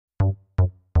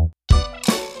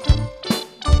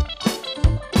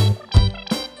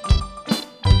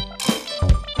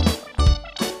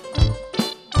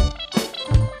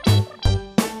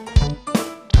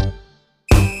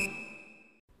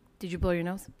Did you blow your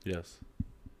nose? Yes.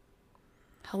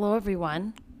 Hello,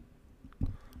 everyone.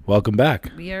 Welcome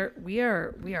back. We are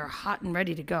hot and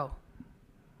ready to go.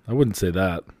 I wouldn't say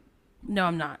that. No,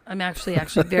 I'm not. I'm actually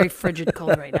very frigid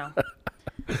cold right now.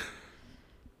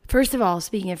 First of all,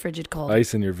 speaking of frigid cold,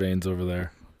 Ice in your veins over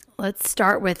there. let's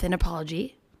start with an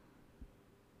apology.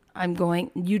 You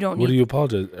don't What need. do you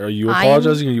apologize? Are you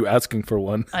apologizing or are you asking for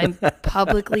one? I'm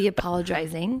publicly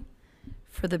apologizing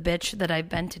for the bitch that I've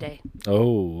been today.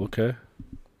 Oh, okay.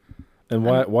 And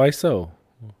why so?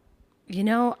 You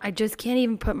know, I just can't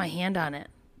even put my hand on it.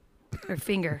 Or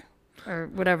finger. Or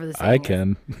whatever the saying I is.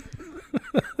 can.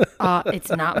 It's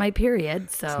not my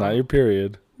period, so. It's not your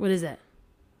period. What is it?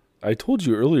 I told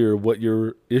you earlier what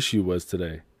your issue was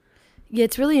today. Yeah,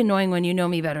 it's really annoying when you know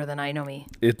me better than I know me.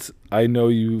 I know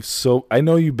you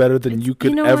better than you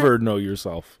could ever know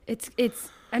yourself. It's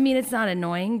not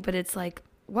annoying, but it's like,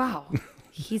 wow,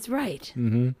 he's right.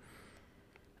 Mm-hmm.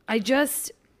 I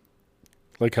just,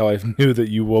 Like how I knew that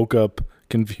you woke up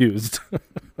confused. oh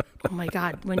my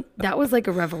God, that was like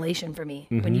a revelation for me.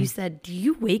 Mm-hmm. When you said, do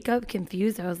you wake up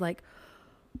confused? I was like,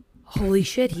 holy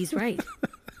shit, he's right.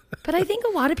 But I think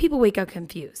a lot of people wake up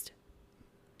confused.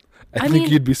 I think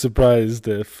you'd be surprised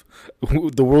if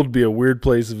the world would be a weird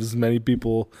place if as many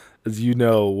people as you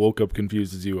know woke up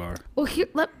confused as you are. Well,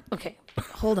 okay,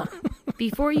 hold on.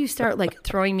 Before you start like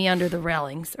throwing me under the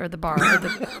railings or the bar or the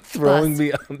Throwing bus,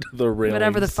 me under the railings.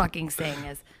 whatever the fucking saying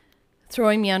is,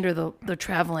 throwing me under the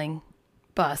traveling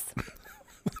bus.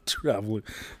 Traveling.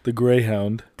 The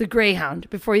Greyhound. The Greyhound,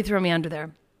 before you throw me under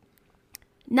there.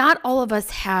 Not all of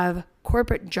us have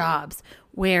corporate jobs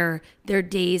where their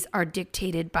days are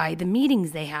dictated by the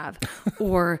meetings they have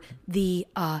or the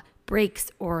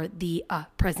breaks or the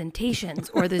presentations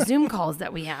or the Zoom calls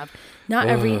that we have.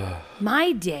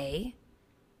 My day,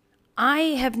 I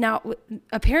have now,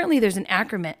 apparently there's an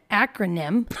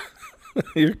acronym.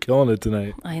 You're killing it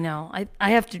tonight. I know.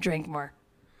 I have to drink more.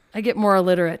 I get more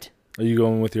illiterate. Are you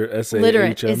going with your SAHM?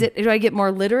 Literate. Do I get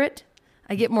more literate?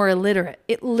 I get more illiterate.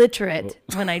 Illiterate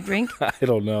when I drink. I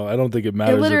don't know. I don't think it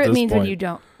matters. Illiterate at this means point. when you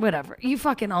don't. Whatever. You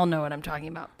fucking all know what I'm talking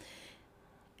about.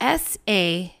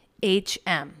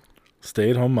 SAHM.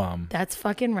 Stay at home mom. That's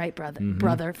fucking right, brother. Mm-hmm.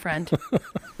 Brother, friend.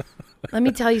 Let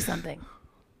me tell you something.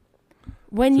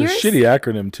 When it's a shitty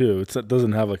acronym too. It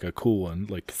doesn't have like a cool one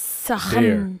like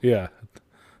SAHM. Yeah.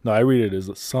 No, I read it as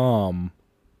SOM.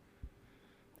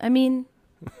 I mean,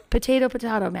 potato,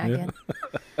 Mackin.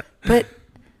 Yeah. But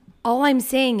all I'm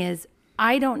saying is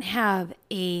I don't have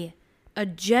a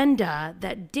agenda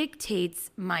that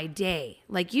dictates my day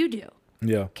like you do.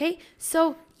 Yeah. Okay?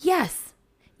 So, yes.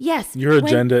 Your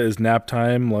agenda is nap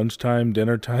time, lunchtime,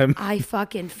 dinner time. I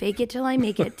fucking fake it till I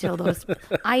make it till those.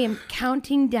 I am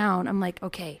counting down. I'm like,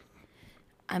 okay,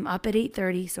 I'm up at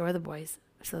 8:30. So are the boys.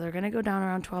 So they're going to go down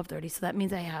around 12:30. So that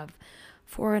means I have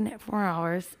 4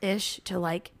 hours-ish to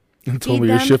like Until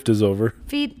your shift is over.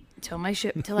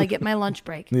 Till I get my lunch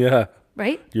break. Yeah.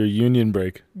 Right? Your union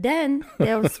break. Then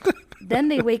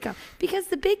they wake up. Because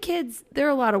the big kids, they're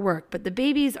a lot of work. But the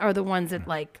babies are the ones that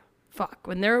like, fuck.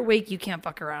 When they're awake, you can't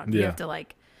fuck around. Yeah. You have to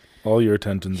like. All your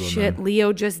attention's on them. Shit,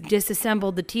 Leo just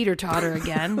disassembled the teeter-totter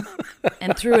again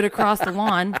and threw it across the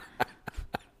lawn.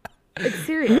 It's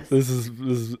serious.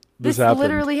 This happened.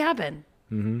 Literally happened.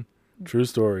 Mm-hmm. True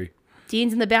story.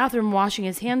 Dean's in the bathroom washing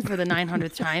his hands for the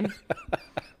 900th time.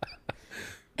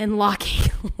 And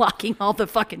locking all the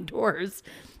fucking doors.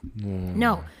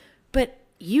 No, but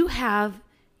you have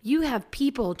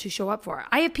people to show up for.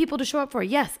 I have people to show up for.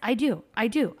 Yes, I do. I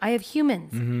have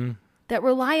humans that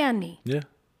rely on me. Yeah.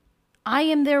 I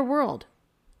am their world.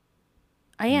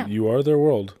 I am. You are their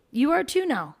world. You are too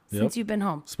now, since you've been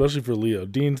home. Especially for Leo.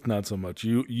 Dean's not so much.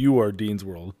 You are Dean's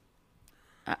world.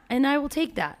 And I will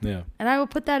take that. Yeah. And I will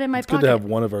put that in my pocket. It's good to have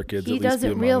one of our kids He at least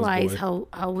doesn't be a realize mama's boy.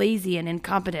 how lazy and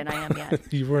incompetent I am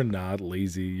yet. You are not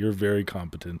lazy. You're very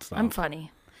competent. Stop. I'm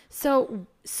funny. So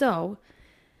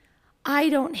I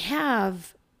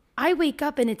wake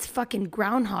up and it's fucking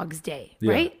Groundhog's Day,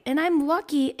 right? And I'm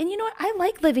lucky. And you know what? I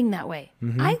like living that way.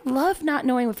 Mm-hmm. I love not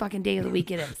knowing what fucking day of the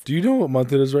week it is. Do you know what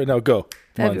month it is right now? Go.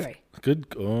 February. Month. Good.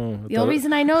 Oh, the only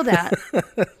reason I know that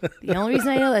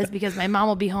is because my mom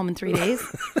will be home in 3 days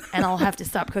and I'll have to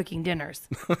stop cooking dinners.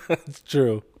 That's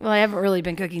true. Well, I haven't really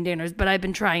been cooking dinners, but I've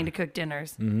been trying to cook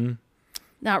dinners. Mm-hmm.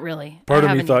 Not really. Part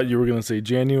of me thought you were going to say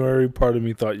January. Part of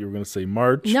me thought you were going to say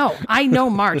March. No, I know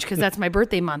March because that's my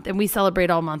birthday month and we celebrate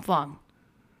all month long.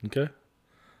 Okay.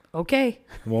 Okay.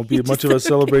 It won't be much of a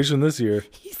celebration this year.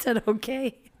 He said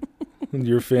okay. In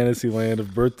your fantasy land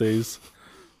of birthdays.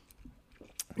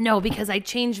 No, because I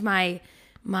changed my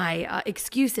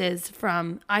excuses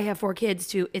from I have 4 kids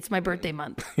to it's my birthday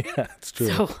month. Yeah, it's true.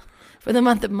 So for the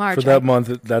month of March. For that month,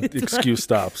 that excuse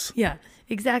stops. Yeah,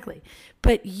 exactly.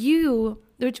 But you,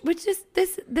 which is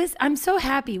this, I'm so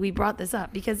happy we brought this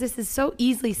up because this is so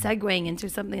easily segueing into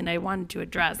something I wanted to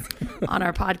address on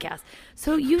our podcast.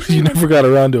 So usually You never got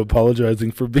around to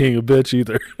apologizing for being a bitch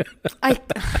either. I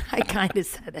kind of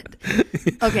said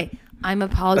it. Okay, I'm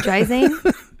apologizing.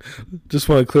 Just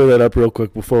want to clear that up real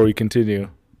quick before we continue.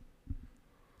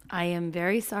 I am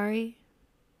very sorry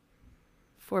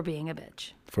for being a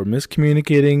bitch. For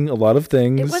miscommunicating a lot of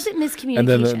things. It wasn't miscommunication. And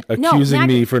then accusing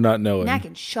me for not knowing.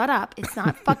 Mackin, shut up. It's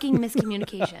not fucking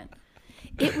miscommunication.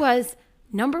 It was,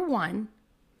 number one,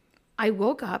 I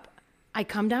woke up, I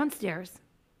come downstairs,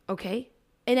 okay?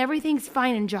 And everything's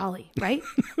fine and jolly, right?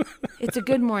 It's a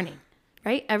good morning,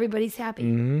 right? Everybody's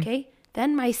happy, okay?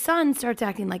 Then my son starts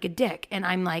acting like a dick, and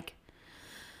I'm like,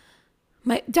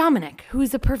 Dominic, who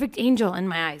is a perfect angel in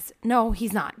my eyes. No,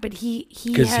 he's not. But he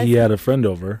had a friend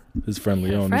over, his friend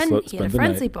Leon. He had a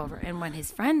friend sleepover, and when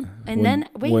his friend,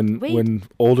 when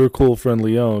older cool friend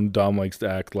Leon, Dom likes to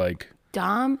act like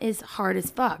Dom is hard as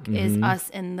fuck, as us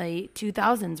in the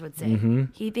 2000s would say.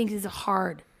 He thinks he's a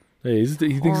hard. Hey, he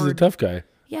thinks he's a tough guy.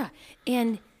 Yeah,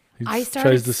 and he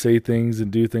tries to say things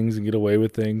and do things and get away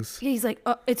with things. Yeah, he's like,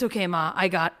 oh, it's okay, Ma. I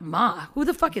got Ma. Who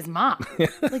the fuck is Ma?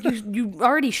 Like you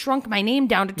already shrunk my name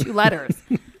down to 2 letters,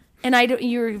 and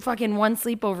you're fucking one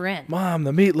sleepover in. Mom,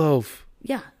 the meatloaf.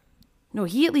 Yeah, no,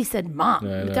 he at least said Mom.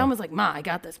 Yeah, Dom was like, Ma, I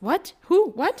got this. What?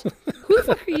 Who? What? Who the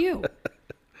fuck are you?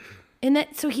 And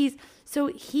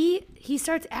he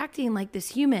starts acting like this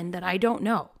human that I don't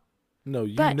know. No,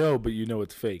 but you know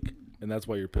it's fake. And that's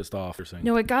why you're pissed off or saying.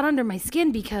 No, it got under my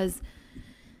skin because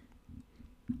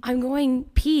I'm going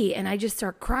pee and I just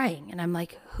start crying. And I'm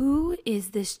like, who is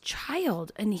this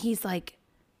child? And he's like,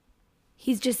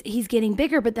 he's getting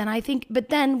bigger. But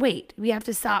then wait, we have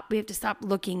to stop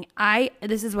looking.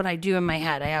 This is what I do in my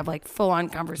head. I have like full on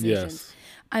conversations. Yes.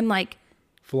 I'm like.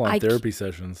 Full on therapy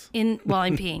sessions. While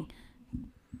I'm peeing.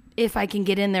 If I can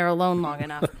get in there alone long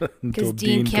enough. Because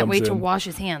Dean can't wait to wash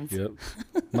his hands. Yep.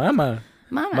 Mama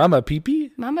pee-pee?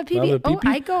 Mama pee-pee. Oh,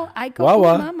 I go.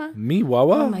 Wawa. Mama. Me,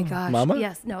 Wawa. Oh my gosh. Mama?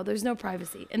 Yes. No, there's no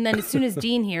privacy. And then as soon as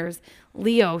Dean hears,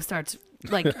 Leo starts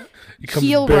like he comes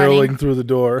barreling through the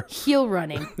door. Heel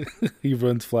running. He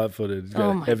runs flat-footed. He's got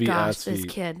oh my heavy gosh, ass feet. this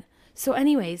kid. So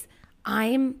anyways,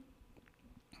 I'm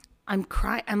like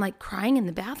crying in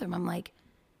the bathroom. I'm like,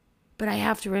 but I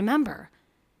have to remember.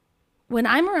 When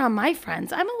I'm around my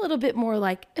friends, I'm a little bit more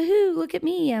like, ooh, look at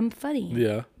me, I'm funny.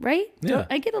 Yeah. Right? Yeah.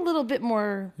 I get a little bit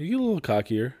more. You get a little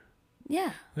cockier.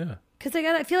 Yeah. Yeah. Because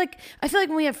I feel like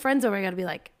when we have friends over, I gotta be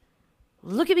like,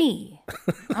 look at me,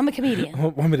 I'm a comedian.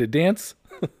 Want me to dance?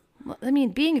 Well, I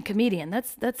mean, being a comedian,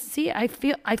 that's. See, I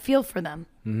feel for them.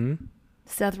 Mm-hmm.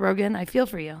 Seth Rogen, I feel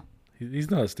for you. He's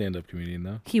not a stand-up comedian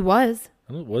though. He was.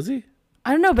 Was he?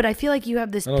 I don't know, but I feel like you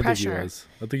have this pressure. I don't think he was.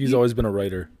 I think he's always been a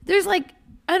writer. There's like.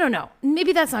 I don't know.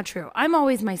 Maybe that's not true. I'm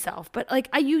always myself, but like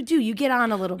you get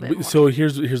on a little bit more. So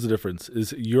here's the difference: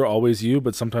 is you're always you,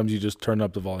 but sometimes you just turn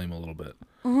up the volume a little bit.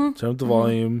 Mm-hmm. Turn up the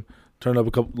volume, turn up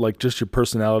a couple, like just your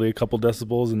personality, a couple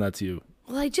decibels, and that's you.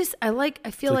 Well, I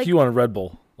feel like you want a Red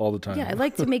Bull all the time. Yeah, I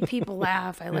like to make people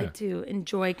laugh. I like to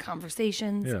enjoy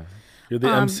conversations. Yeah, you're the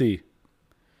MC.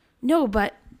 No,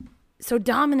 but so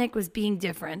Dominic was being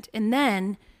different, and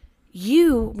then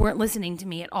you weren't listening to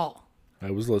me at all. I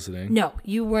was listening. No,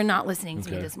 you were not listening to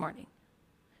me this morning.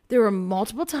 There were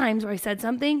multiple times where I said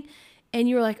something and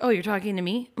you were like, oh, you're talking to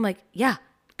me? I'm like, yeah.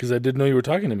 Because I didn't know you were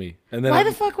talking to me. And then why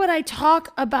the fuck would I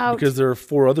talk about... Because there are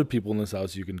 4 other people in this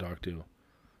house you can talk to.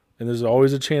 And there's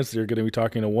always a chance that you're going to be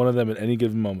talking to one of them at any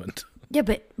given moment. Yeah,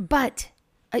 but what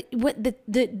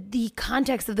the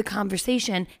context of the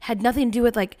conversation had nothing to do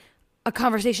with like a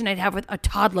conversation I'd have with a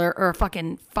toddler or a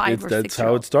fucking 5 or 6 That's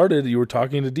how it started. You were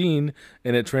talking to Dean,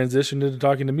 and it transitioned into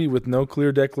talking to me with no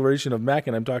clear declaration of Mac,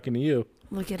 and I'm talking to you.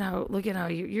 Look at how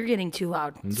you're getting too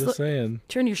loud. I'm just saying.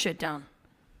 Turn your shit down.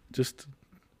 Just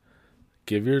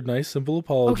give your nice, simple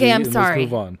apology. Okay, I'm sorry.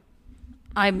 Let's move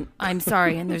on. I'm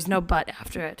sorry, and there's no but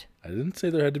after it. I didn't say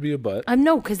there had to be a but.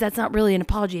 No, because that's not really an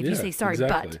apology if you say sorry,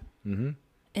 exactly. but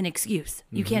an excuse.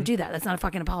 You can't do that. That's not a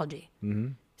fucking apology. Mm-hmm.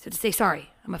 So to say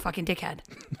sorry, I'm a fucking dickhead.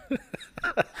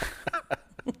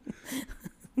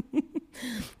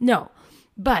 No,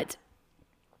 but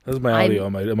that's my audio.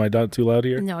 Am I not too loud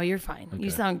here? No, you're fine. Okay.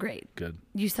 You sound great. Good.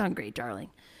 You sound great,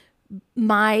 darling.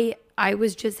 I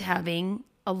was just having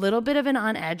a little bit of an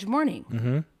on edge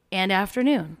morning and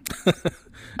afternoon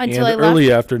until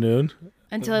early afternoon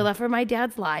until I left for my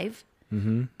dad's live.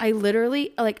 I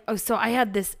literally so I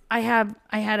had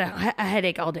a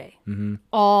headache all day,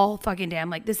 all fucking day. I'm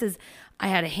like, I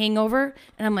had a hangover,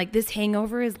 and I'm like, this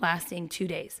hangover is lasting 2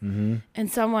 days.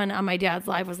 And someone on my dad's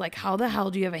live was like, how the hell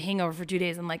do you have a hangover for 2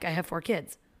 days? I'm like, I have 4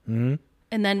 kids. And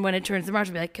then when it turns to March,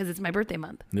 I'll be like, because it's my birthday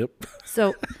month. Yep.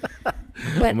 So, but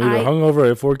I'm either hungover, I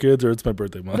have 4 kids, or it's my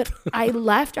birthday month. But I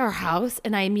left our house,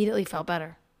 and I immediately felt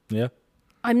better. Yeah.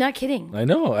 I'm not kidding. I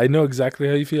know exactly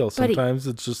how you feel. Buddy. Sometimes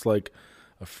it's just like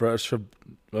a fresh, it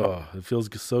feels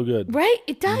so good. Right?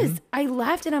 It does. I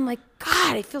left and I'm like,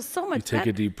 God, I feel so much You take better.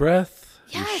 a deep breath.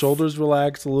 Yes. Your shoulders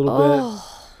relax a little bit.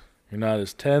 You're not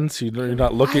as tense. You're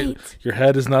not looking. Right. Your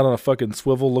head is not on a fucking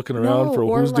swivel looking around No, for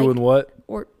or who's like- doing what.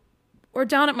 Or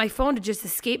down at my phone to just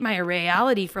escape my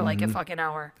reality for like a fucking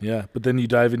hour. Yeah, but then you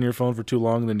dive in your phone for too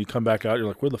long, and then you come back out. You're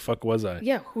like, where the fuck was I?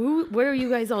 Yeah. What are you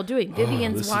guys all doing?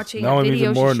 Vivian's watching now a I'm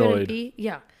video even more she shouldn't annoyed. be.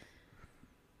 Yeah.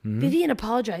 Vivian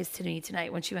apologized to me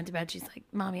tonight when she went to bed. She's like,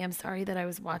 Mommy, I'm sorry that I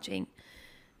was watching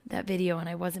that video and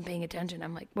I wasn't paying attention.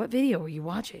 I'm like, what video were you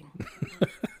watching?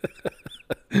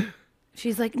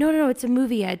 She's like, no, it's a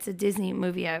movie. It's a Disney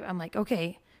movie. I'm like,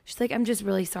 okay. She's like, I'm just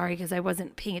really sorry because I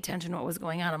wasn't paying attention to what was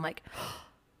going on. I'm like,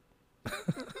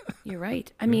 you're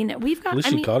right. I mean, we've got. At least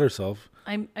she caught herself.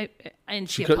 And she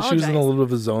She apologized. was in a little bit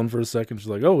of a zone for a second. She's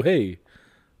like, oh, hey.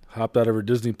 Hopped out of her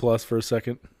Disney Plus for a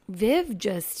second. Viv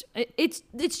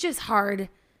it's just hard.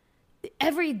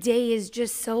 Every day is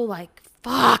just so like,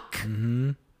 fuck.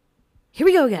 Here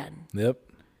we go again. Yep.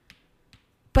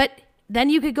 But then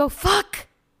you could go, fuck.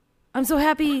 I'm so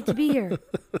happy to be here.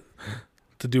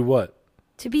 To do what?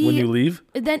 To be When you leave?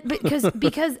 Then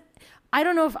because I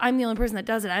don't know if I'm the only person that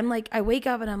does it. I'm like, I wake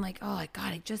up and I'm like, oh my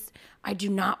God, I do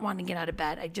not want to get out of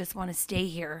bed. I just want to stay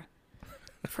here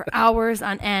for hours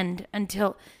on end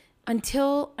until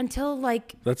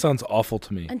like That sounds awful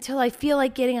to me. until I feel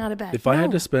like getting out of bed. If I had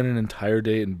No. to spend an entire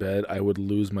day in bed, I would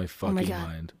lose my Oh fucking my God,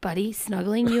 mind. buddy,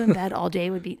 snuggling you in bed all day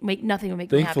would nothing would make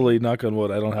Thankfully, knock on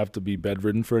wood, I don't have to be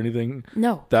bedridden for anything. me happy.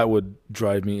 No, That would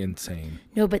drive me insane.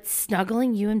 but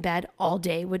snuggling you in bed all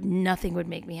day nothing would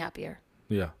make me happier.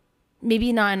 Yeah.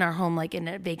 Maybe not in our home, like in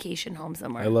a vacation home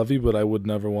somewhere. I love you, but I would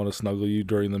never want to snuggle you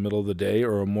during the middle of the day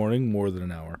or a morning more than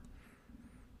an hour.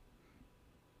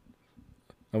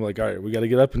 I'm like, all right, we got to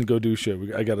get up and go do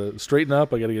shit. I got to straighten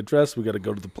up. I got to get dressed. We got to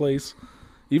go to the place.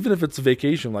 Even if it's a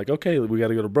vacation, like, okay, we got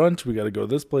to go to brunch. We got to go to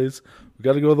this place. We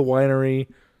got to go to the winery.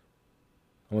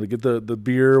 I want to get the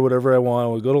beer, whatever I want. I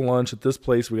want to go to lunch at this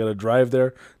place. We got to drive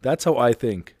there. That's how I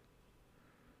think.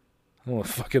 I don't want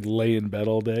to fucking lay in bed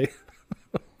all day.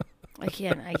 I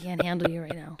can't handle you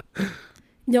right now.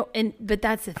 No, but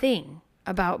that's the thing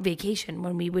about vacation.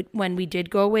 When we did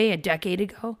go away a decade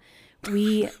ago,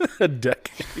 A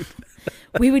decade.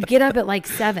 we would get up at like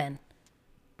 7.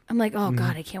 I'm like, oh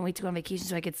God, I can't wait to go on vacation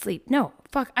so I could sleep. No,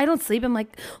 fuck, I don't sleep. I'm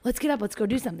like, let's get up, let's go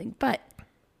do something. But,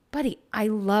 buddy, I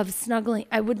love snuggling.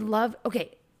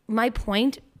 Okay, my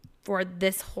point for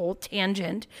this whole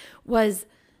tangent was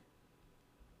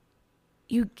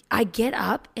I get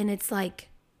up and it's like,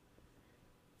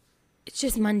 it's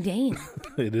just mundane.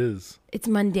 It is. It's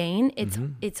mundane.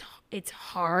 It's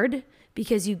hard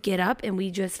because you get up and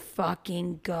we just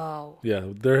fucking go. Yeah,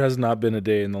 there has not been a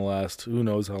day in the last who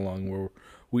knows how long where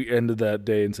we ended that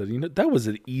day and said, that was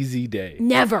an easy day.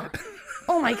 Never.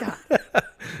 Oh my God.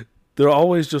 They're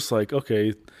always just like,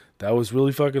 okay, that was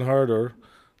really fucking hard, or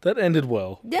that ended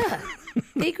well. Yeah.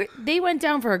 They went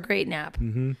down for a great nap.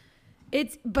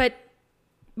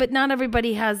 But not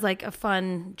everybody has like a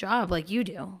fun job like you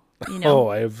do. You know? Oh,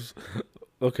 I have.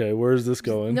 Okay, where is this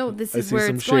going? No, this I is see where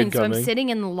some it's going. shade So I'm coming. sitting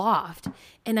in the loft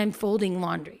and I'm folding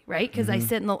laundry, right? Because I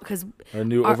sit in because Our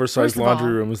new oversized first of all,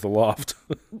 laundry room is the loft.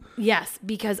 Yes,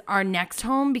 because our next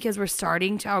home, because we're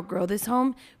starting to outgrow this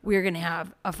home, we're gonna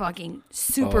have a fucking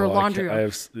super laundry room. I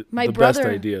have My the brother,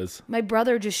 best ideas. My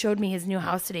brother just showed me his new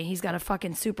house today. He's got a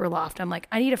fucking super loft. I'm like,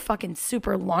 I need a fucking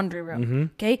super laundry room.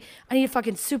 Okay, I need a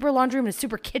fucking super laundry room and a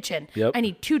super kitchen. Yep. I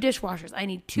need 2 dishwashers. I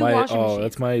need 2 washing machines.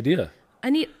 That's my idea. I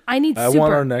need I super.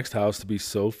 want our next house to be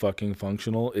so fucking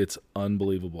functional. It's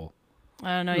unbelievable.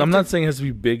 I don't know. I'm not saying it has to be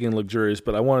big and luxurious,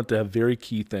 but I want it to have very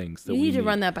key things that You we need to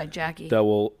run that by Jackie. that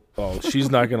will. Oh,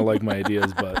 she's not gonna like my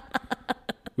ideas, but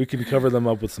we can cover them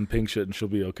up with some pink shit, and she'll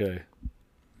be okay.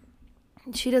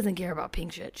 She doesn't care about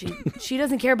pink shit. She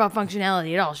doesn't care about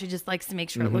functionality at all. She just likes to make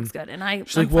sure it looks good. And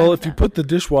She's like, well, if you put the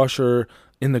dishwasher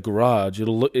in the garage,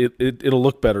 it'll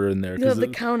look better in there. the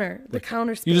counter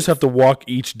space. You just have to walk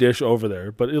each dish over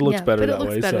there, but it looks better but that it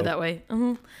looks way. better So that way.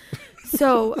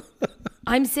 So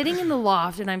I'm sitting in the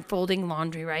loft and I'm folding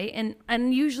laundry, right?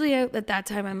 And usually at that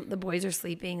time the boys are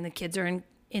sleeping and the kids are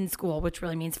in school, which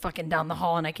really means fucking down the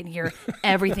hall, and I can hear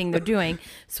everything they're doing.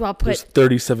 So I'll There's put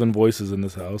 37 voices in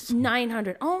this house.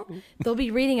 900. Oh, they'll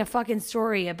be reading a fucking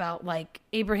story about like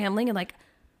Abraham Lincoln. Like,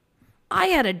 I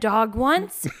had a dog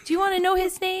once. Do you want to know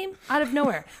his name? Out of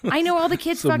nowhere. I know all the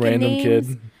kids' Some fucking random names.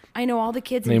 kid I know all the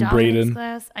kids in named Dominic's Braden.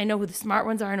 class. I know who the smart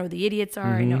ones are. I know who the idiots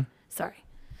are. I know. Sorry.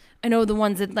 I know the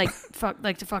ones that like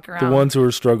like to fuck around. The ones who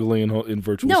are struggling in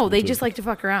virtual No, school, they too. just like to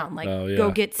fuck around. Like, Oh, yeah.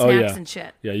 go get Oh, snacks yeah. and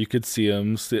shit. Yeah, you could see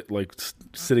them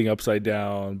sitting upside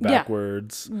down, Yeah.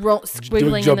 backwards, Roll, doing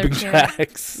squiggling in their jumping chair.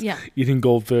 jacks, Yeah. eating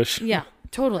goldfish. Yeah,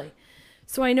 totally.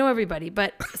 So I know everybody,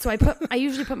 but so I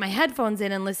usually put my headphones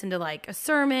in and listen to like a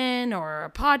sermon or a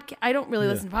podcast. I don't really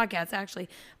listen to podcasts actually.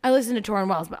 I listen to Torrin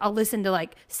Wells, but I'll listen to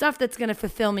like stuff that's going to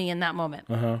fulfill me in that moment.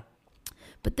 Uh-huh.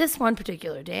 But this one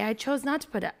particular day, I chose not to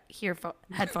put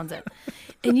headphones in.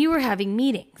 And you were having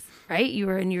meetings, right? You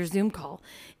were in your Zoom call.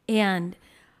 And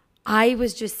I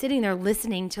was just sitting there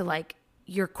listening to like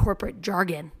your corporate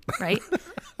jargon, right?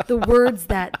 the words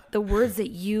that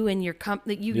you and your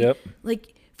Yep.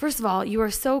 like, first of all, you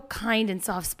are so kind and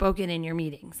soft spoken in your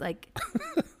meetings. Like,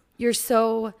 you're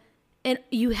so, and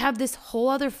you have this whole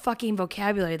other fucking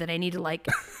vocabulary that I need to like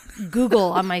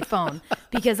Google on my phone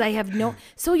because I have no.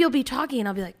 So you'll be talking and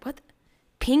I'll be like, what?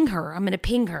 Ping her. I'm going to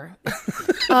ping her.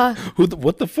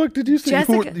 What the fuck did you say?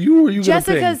 Jessica, Who are you gonna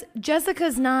ping?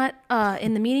 Jessica's not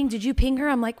in the meeting. Did you ping her?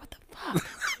 I'm like, what the fuck?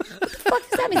 What the fuck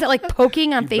does that mean? Is that like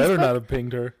poking on You Facebook? better not have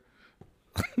pinged her.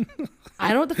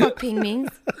 I don't know what the fuck ping means.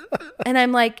 And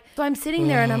I'm like, so I'm sitting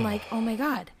there and I'm like, oh my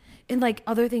God. And like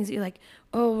other things that you're like,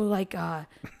 oh, like,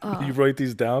 You write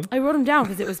these down? I wrote them down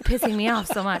because it was pissing me off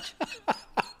so much.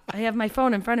 I have my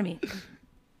phone in front of me.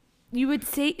 You would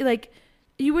say, like,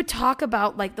 you would talk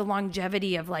about like the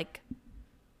longevity of like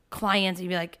clients and you'd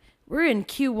be like, we're in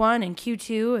Q1 and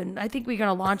Q2 and I think we're going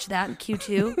to launch that in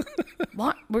Q2.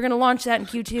 We're going to launch that in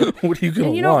Q2. What are you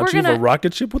going to know, launch? You have a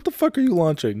rocket ship? What the fuck are you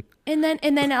launching? And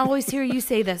then I always hear you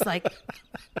say this, like,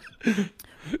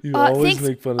 You always thanks,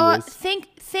 make fun of this.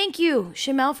 Thank you,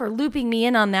 Shamel, for looping me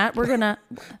in on that. We're gonna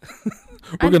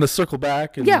circle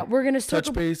back and we're gonna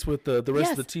touch base with the rest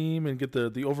Yes. of the team and get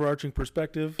the overarching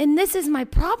perspective. And this is my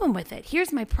problem with it.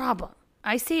 Here's my problem.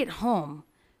 I stay at home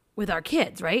with our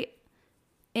kids, right?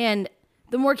 And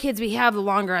the more kids we have, the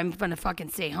longer I'm gonna fucking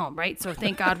stay home, right? So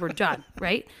thank God we're done,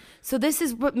 right? So this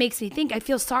is what makes me think. I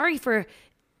feel sorry for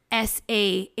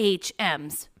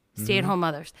SAHMs, stay-at-home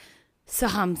mothers,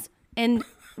 SAHMs, and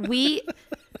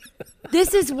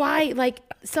this is why, like,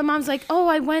 some moms like, oh,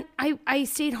 I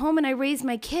stayed home and I raised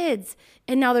my kids.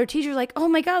 And now their teacher's like, oh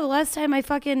my God, the last time I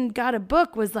fucking got a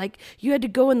book was like, you had to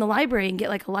go in the library and get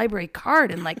like a library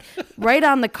card and like write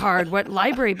on the card what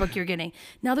library book you're getting.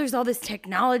 Now there's all this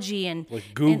technology and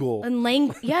Like Google. and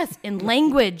and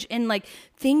language and like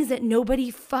things that nobody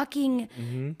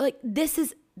fucking, like, this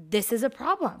is a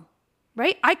problem,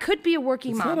 right? I could be a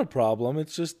working It's mom. not a problem.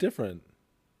 It's just different.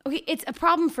 Okay, it's a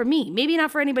problem for me. Maybe not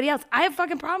for anybody else. I have a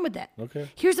fucking problem with that. Okay.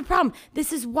 Here's the problem.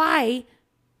 This is why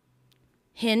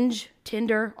Hinge,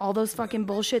 Tinder, all those fucking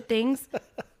bullshit things,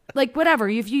 like whatever,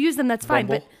 if you use them, that's fine.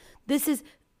 Bumble. But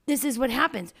this is what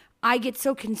happens. I get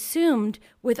so consumed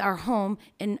with our home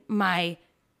and my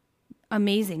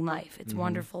amazing life. It's a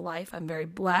wonderful life. I'm very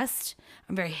blessed.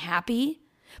 I'm very happy.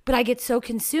 But I get so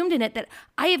consumed in it that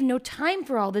I have no time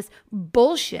for all this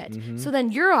bullshit. So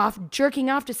then you're off jerking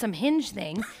off to some Hinge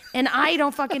thing, and I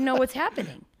don't fucking know what's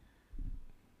happening.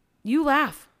 You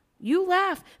laugh.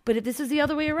 But if this is the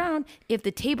other way around, if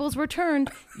the tables were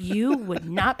turned, you would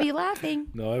not be laughing.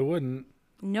 No, I wouldn't.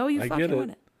 No, you I fucking get it.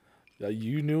 wouldn't.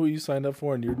 You knew what you signed up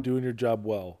for, and you're doing your job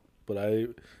well. But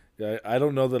I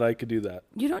don't know that I could do that.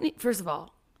 You don't need, first of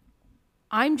all,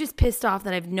 I'm just pissed off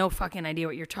that I have no fucking idea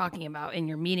what you're talking about in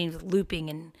your meetings with looping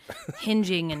and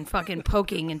hinging and fucking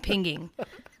poking and pinging.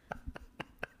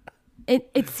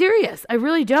 It's serious. I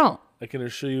really don't. I can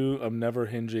assure you, I'm never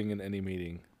hinging in any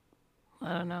meeting.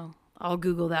 I don't know. I'll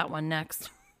Google that one next.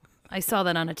 I saw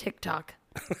that on a TikTok.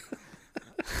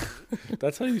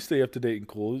 That's how you stay up to date and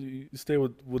cool. You stay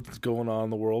with what's going on in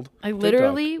the world. I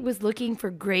literally was looking for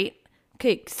great.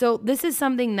 Okay, so this is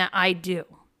something that I do.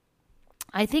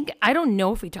 I don't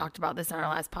know if we talked about this on our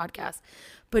last podcast,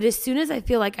 but as soon as I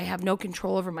feel like I have no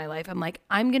control over my life, I'm like,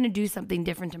 I'm going to do something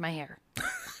different to my hair.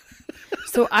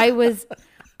 So I was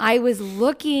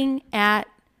looking at,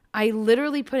 I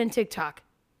literally put in TikTok,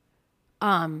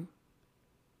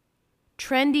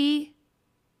 trendy,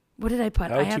 what did I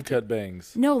put? How to cut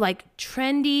bangs. No, like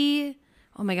trendy,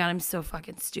 Oh my God, I'm so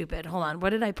fucking stupid. Hold on.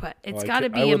 What did I put? It's Oh, got to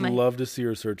be I in would my. love to see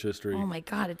your search history. Oh my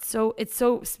God, it's so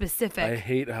specific. I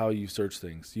hate how you search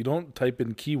things. You don't type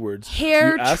in keywords.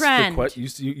 Hair you ask trend.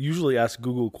 You usually ask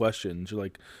Google questions. You're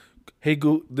like, hey,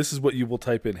 Google, this is what you will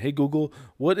type in. Hey, Google,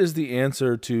 what is the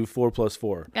answer to 4 plus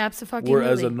 4? Absolutely.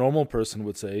 Whereas a normal person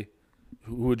would say,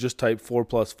 who would just type 4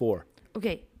 plus 4.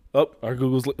 Okay. Oh, our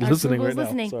Google's listening Google's right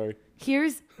listening. now.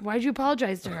 Sorry. Why'd you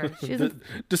apologize to her? She doesn't.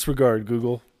 Disregard,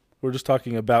 Google. We're just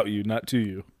talking about you, not to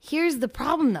you. Here's the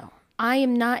problem, though. I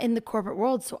am not in the corporate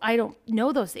world, so I don't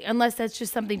know those things, unless that's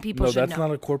just something people should know. No, that's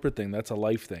not a corporate thing. That's a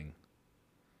life thing.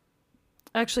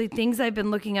 Actually, things I've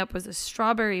been looking up was a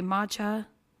strawberry matcha,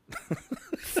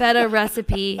 feta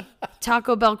recipe,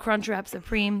 Taco Bell Crunchwrap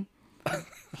Supreme,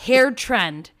 hair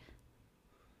trend,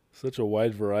 Such a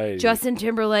wide variety. Justin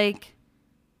Timberlake,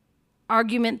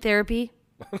 argument therapy.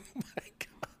 Oh my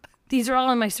God. These are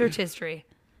all in my search history.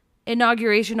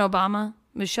 Inauguration Obama,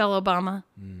 Michelle Obama.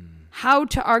 How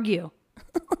to argue.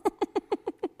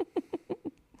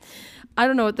 I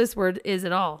don't know what this word is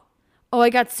at all. Oh,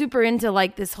 I got super into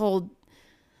like this whole.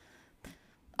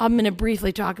 I'm going to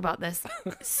briefly talk about this.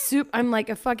 I'm like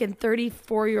a fucking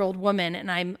 34-year-old woman,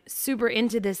 and I'm super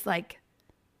into this like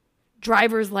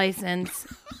driver's license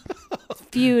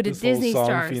feud at This whole Disney song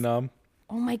stars. phenom.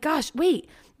 Oh my gosh, wait.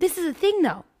 This is a thing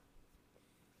though.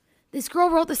 This girl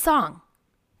wrote the song.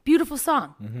 Beautiful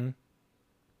song. Mm-hmm.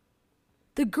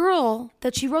 The girl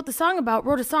that she wrote the song about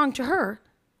wrote a song to her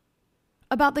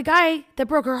about the guy that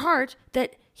broke her heart,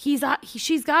 that she's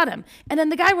got him. And then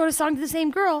the guy wrote a song to the same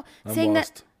girl saying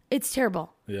lost. that it's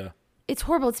terrible. Yeah. It's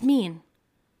horrible. It's mean.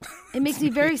 It makes me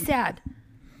very sad.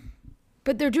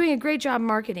 But they're doing a great job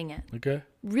marketing it. Okay.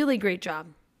 Really great job.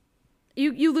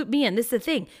 You loop me in. This is the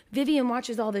thing. Vivian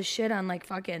watches all this shit on like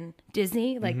fucking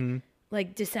Disney,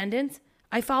 like Descendants.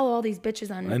 I follow all these bitches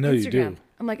on I know Instagram. you do.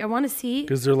 I'm like, I want to see.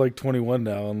 Because they're like 21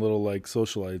 now and little like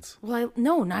socialites. Well,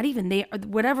 no, not even. They,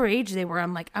 whatever age they were,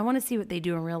 I'm like, I want to see what they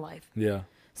do in real life. Yeah.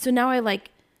 So now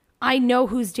I know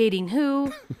who's dating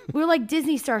who. We're like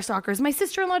Disney star stalkers. My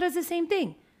sister-in-law does the same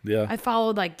thing. Yeah. I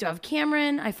followed like Dove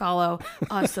Cameron. I follow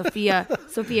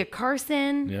Sophia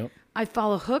Carson. Yep. I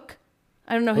follow Hook.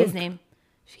 I don't know his name.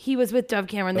 He was with Dove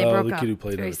Cameron. They broke the up. kid who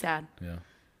played Very Hook. sad. Yeah.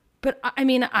 But I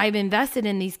mean, I've invested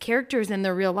in these characters in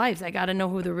their real lives. I got to know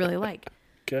who they're really like.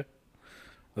 Okay.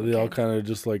 Are they all kind of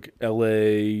just like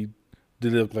LA? Do they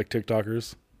look like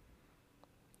TikTokers?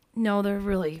 No, they're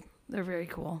very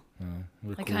cool.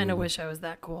 They're I cool. kind of wish I was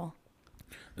that cool.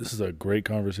 This is a great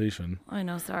conversation. I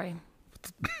know, sorry.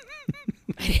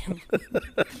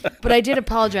 But I did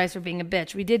apologize for being a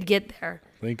bitch. We did get there.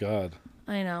 Thank God.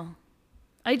 I know.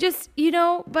 I just,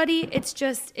 buddy, it's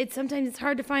sometimes it's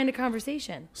hard to find a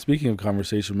conversation. Speaking of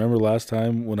conversation, remember last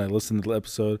time when I listened to the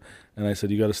episode and I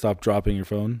said you got to stop dropping your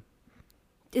phone?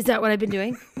 Is that what I've been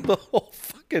doing? The whole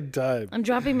fucking time. I'm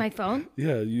dropping my phone?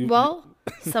 Yeah. Well,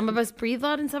 some of us breathe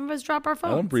loud and some of us drop our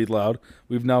phones. I don't breathe loud.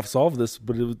 We've now solved this,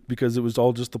 but it was because it was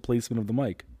all just the placement of the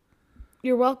mic.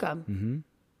 You're welcome. Mm-hmm.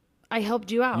 I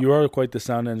helped you out. You are quite the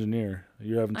sound engineer.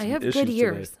 You're having some I have issues good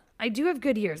ears. today. I do have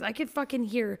good ears. I could fucking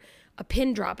hear a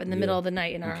pin drop in the middle of the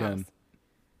night in our house.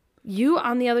 You,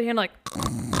 on the other hand, like...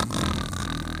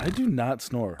 I do not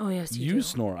snore. Oh, yes, you do. You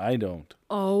snore. I don't.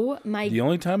 Oh, my... The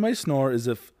only time I snore is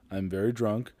if I'm very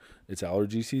drunk, it's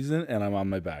allergy season, and I'm on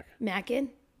my back. Mackin.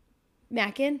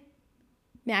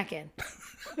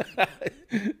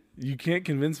 You can't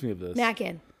convince me of this.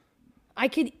 Mackin. I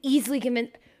could easily convince...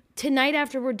 Tonight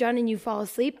after we're done and you fall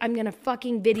asleep, I'm going to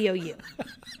fucking video you.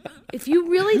 If you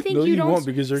really think No, you you don't... won't,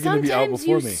 because you're gonna be out before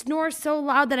Sometimes me. you snore so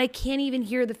loud that I can't even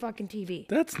hear the fucking TV.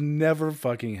 That's never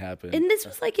fucking happened. And this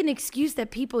was like an excuse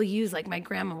that people use, like my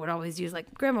grandma would always use,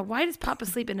 like, Grandma, why does Papa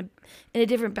sleep in a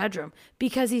different bedroom?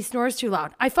 Because he snores too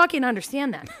loud. I fucking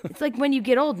understand that. It's like when you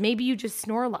get old, maybe you just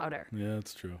snore louder. Yeah,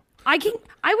 that's true. I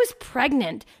was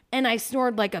pregnant and I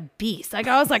snored like a beast. Like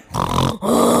I was like,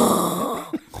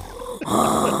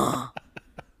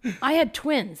 I had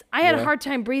twins. I had a hard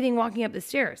time breathing walking up the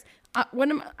stairs.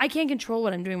 I can't control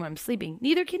what I'm doing when I'm sleeping.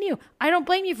 Neither can you. I don't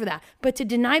blame you for that. But to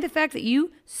deny the fact that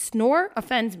you snore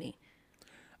offends me.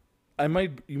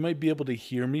 You might be able to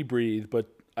hear me breathe, but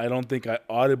I don't think I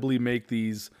audibly make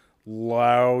these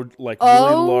loud, like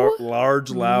really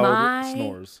large, loud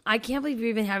snores. I can't believe you're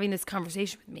even having this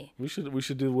conversation with me. We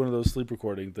should do one of those sleep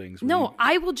recording things. No,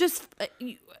 I will just...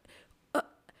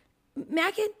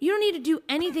 Mackin, you don't need to do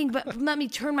anything but let me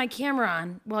turn my camera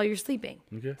on while you're sleeping.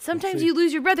 Okay, Sometimes you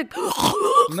lose your breath.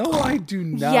 No, I do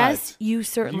not. Yes, you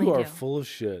certainly do. You are full of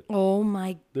shit. Oh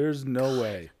my... There's no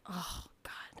way. Oh,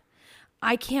 God.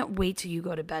 I can't wait till you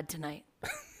go to bed tonight.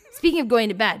 Speaking of going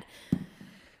to bed,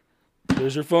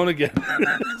 There's your phone again.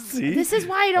 See? This is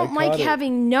why I don't like caught it.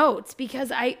 having notes,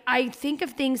 because I think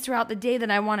of things throughout the day that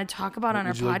I want to talk about on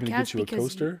our Would you like me to podcast. get you a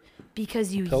coaster?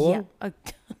 Because you Pillow?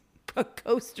 a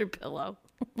coaster pillow.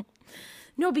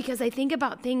 No, because I think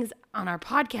about things on our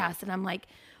podcast and I'm like,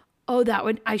 oh,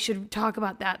 I should talk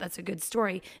about that. That's a good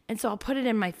story. And so I'll put it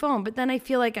in my phone, but then I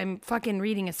feel like I'm fucking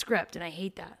reading a script and I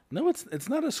hate that. No, it's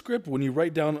not a script when you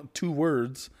write down 2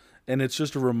 words and it's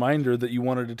just a reminder that you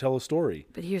wanted to tell a story.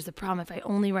 But here's the problem. If I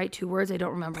only write 2 words, I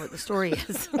don't remember what the story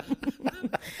is.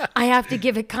 I have to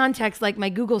give it context like my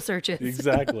Google searches.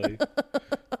 Exactly.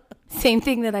 Same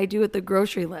thing that I do with the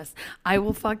grocery list. I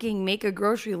will fucking make a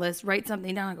grocery list, write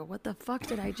something down, and go, what the fuck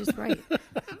did I just write?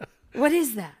 What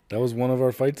is that? That was one of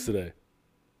our fights today.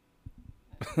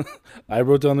 I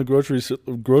wrote down the grocery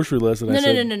list and I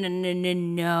said,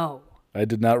 No. I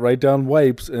did not write down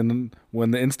wipes. And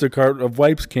when the Instacart of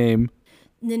wipes came,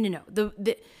 No.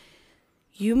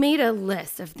 You made a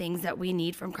list of things that we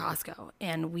need from Costco,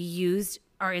 and we used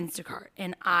our Instacart.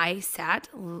 And I sat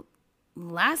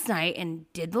last night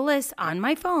and did the list on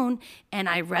my phone, and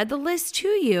I read the list to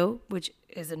you, which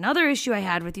is another issue I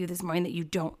had with you this morning, that you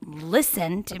don't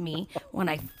listen to me when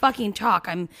I fucking talk.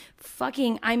 I'm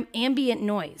ambient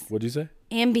noise. what'd you say?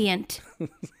 Ambient.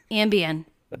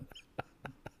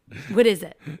 What is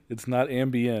it? It's not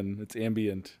Ambien. It's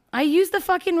ambient. I used the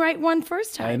fucking right one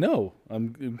first time. I know.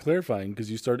 I'm clarifying because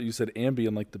you said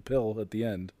Ambien like the pill at the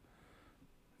end.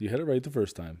 You had it right the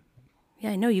first time.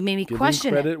 Yeah, I know. You made me Giving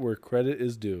question credit it. where credit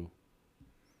is due.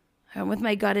 I went with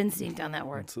my gut instinct on that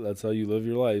word. That's how you live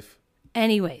your life.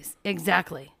 Anyways,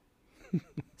 exactly.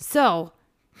 So,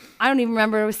 I don't even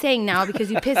remember what I was saying now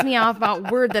because you pissed me off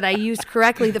about word that I used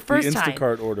correctly the first the time.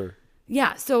 Instacart order.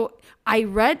 Yeah, so I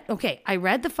read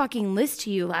the fucking list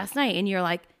to you last night and you're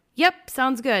like, yep,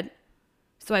 sounds good.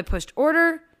 So I pushed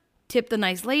order, tipped the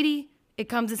nice lady. It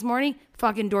comes this morning,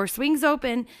 fucking door swings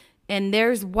open and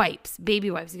there's wipes, baby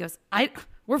wipes. He goes,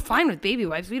 we're fine with baby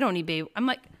wipes. We don't need baby. I'm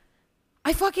like,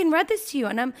 I fucking read this to you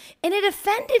and it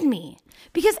offended me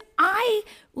because I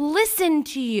listen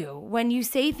to you when you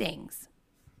say things.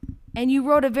 And you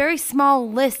wrote a very small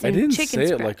list in I didn't chicken say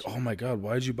scratch. it like, oh my God,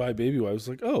 why did you buy baby wipes? I was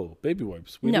like, oh, baby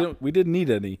wipes. No. We didn't need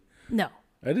any. No.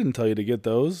 I didn't tell you to get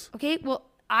those. Okay, well,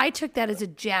 I took that as a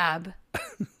jab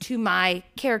to my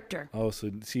character. Oh,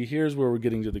 so see, here's where we're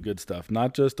getting to the good stuff.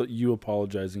 Not just you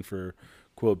apologizing for,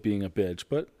 quote, being a bitch,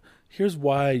 but here's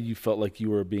why you felt like you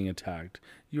were being attacked.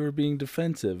 You were being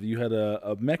defensive. You had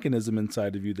a mechanism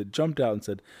inside of you that jumped out and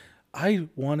said, I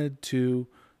wanted to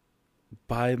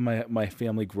buy my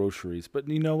family groceries. But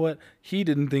you know what? He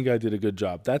didn't think I did a good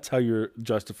job. That's how you're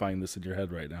justifying this in your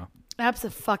head right now.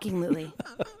 Abso-fucking-lutely.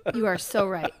 You are so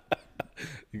right.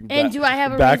 And do I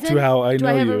have a back reason? to how I do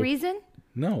know I have you. a reason?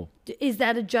 No. Is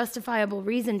that a justifiable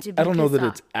reason to be I don't know pissed that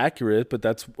off? it's accurate, but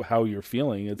that's how you're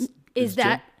feeling. Is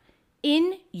that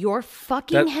in your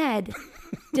fucking head?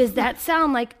 Does that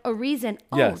sound like a reason?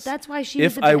 Oh, yes. that's why she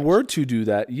was If a I bitch. were to do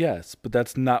that, yes, but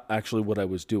that's not actually what I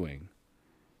was doing.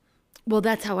 Well,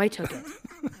 that's how I took it.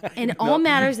 And all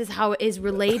matters is how it is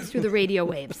relayed through the radio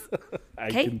waves. I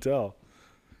Okay? can tell.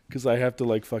 Because I have to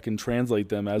like fucking translate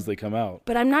them as they come out.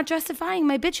 But I'm not justifying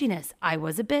my bitchiness. I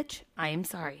was a bitch. I am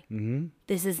sorry. Mm-hmm.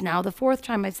 This is now the 4th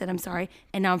time I've said I'm sorry,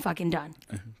 and now I'm fucking done.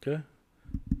 Okay.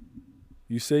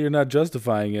 You say you're not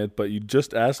justifying it, but you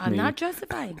just asked I'm me, not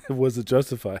justifying. was it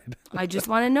justified? I just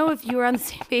want to know if you were on the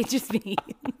same page as me.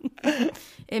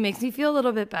 It makes me feel a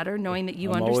little bit better knowing that you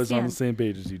I'm understand. always on the same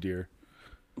page as you, dear.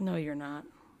 No, you're not.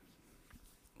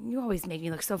 You always make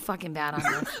me look so fucking bad on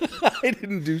this. I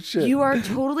didn't do shit. You are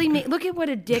totally... look at what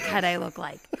a dickhead I look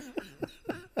like.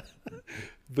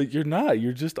 But you're not.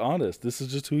 You're just honest. This is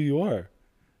just who you are.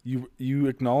 You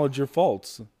acknowledge your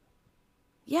faults.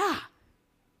 Yeah.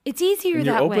 It's easier And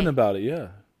you're that open way. about it, yeah.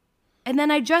 And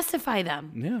then I justify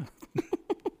them Yeah.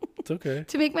 It's okay.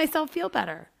 to make myself feel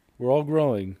better. We're all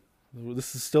growing.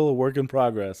 This is still a work in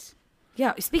progress.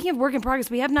 Yeah. Speaking of work in progress,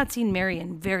 we have not seen Mary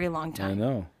in a very long time. I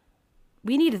know.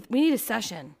 We need a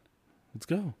session. Let's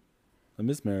go. I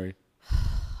miss Mary.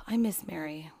 I miss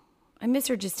Mary. I miss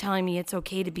her just telling me it's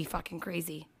okay to be fucking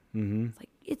crazy. Mm-hmm. It's like,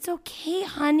 it's okay,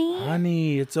 honey.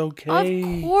 Honey, it's okay.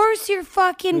 Of course you're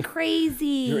fucking crazy.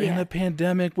 You're in a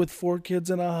pandemic with 4 kids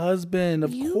and a husband.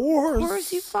 Of Of course.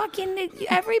 course you fucking,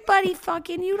 everybody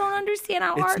fucking, you don't understand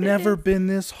how hard It's never it is. been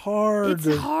this hard.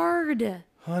 It's hard.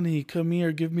 Honey, come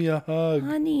here. Give me a hug.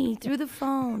 Honey, through the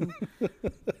phone.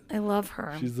 I love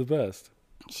her. She's the best.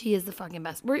 She is the fucking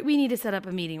best. We need to set up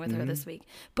a meeting with Mm-hmm. her this week.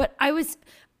 But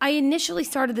I initially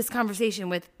started this conversation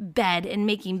with bed and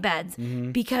making beds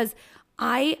Mm-hmm. because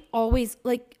I always,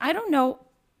 like, I don't know.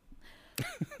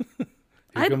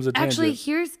 Here comes a tangent.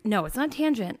 Actually, no, it's not a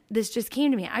tangent. This just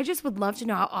came to me. I just would love to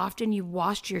know how often you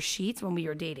washed your sheets when we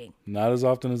were dating. Not as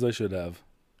often as I should have.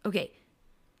 Okay.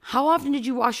 How often did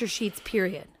you wash your sheets,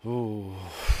 period? Oh.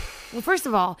 Well, first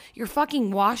of all, your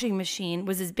fucking washing machine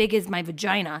was as big as my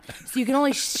vagina, so you can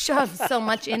only shove so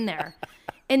much in there.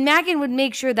 And Megan would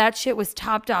make sure that shit was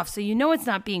topped off, so you know it's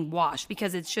not being washed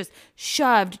because it's just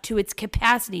shoved to its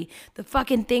capacity. The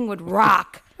fucking thing would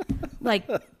rock. Like,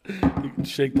 You can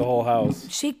shake the whole house.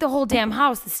 shake the whole damn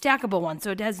house, the stackable one,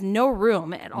 so it has no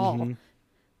room at all. Mm-hmm.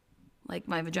 Like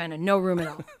my vagina, no room at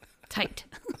all. Tight.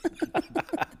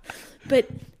 But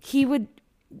he would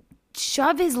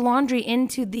shove his laundry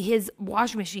into his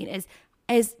washing machine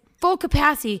as full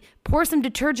capacity, pour some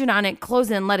detergent on it, close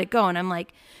it, and let it go. And I'm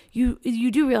like, you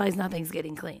do realize nothing's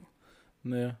getting clean.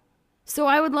 Yeah. So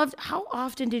I would love how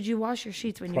often did you wash your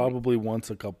sheets when Probably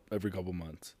once every couple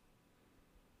months.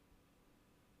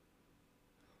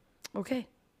 Okay.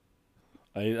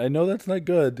 I know that's not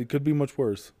good. It could be much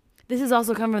worse. This is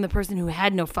also coming from the person who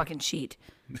had no fucking sheet.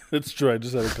 That's true. I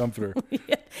just had a comforter.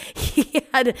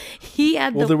 He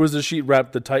had Well, there was a sheet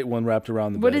wrapped, the tight one wrapped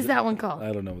around the bed. What is that one called?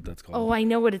 I don't know what that's called. Oh, I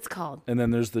know what it's called. And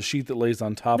then there's the sheet that lays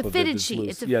on top The of fitted it. sheet. Loose.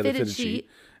 It's a the fitted fitted sheet.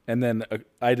 And then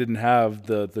I didn't have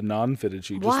the non-fitted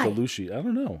sheet, just Why? the loose sheet. I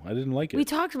don't know. I didn't like it. We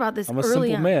talked about this I'm a early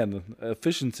simple on. man.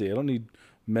 Efficiency. I don't need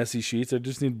messy sheets. I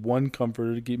just need one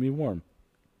comforter to keep me warm.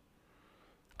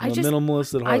 I'm a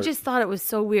minimalist at heart. I just thought it was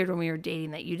so weird when we were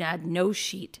dating that you had no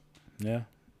sheet. Yeah.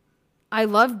 I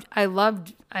loved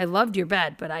your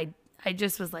bed, but I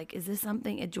just was like, is this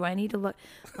something? Do I need to look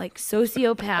like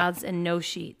sociopaths and no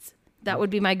sheets? That would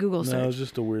be my Google search. No, it's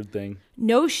just a weird thing.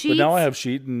 No sheets. But now I have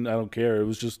sheet and I don't care. It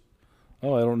was just, I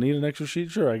don't need an extra sheet.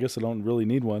 Sure, I guess I don't really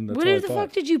need one. That's Where all I the thought.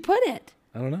 fuck did you put it?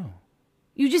 I don't know.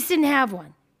 You just didn't have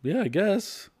one. Yeah, I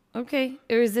guess. Okay.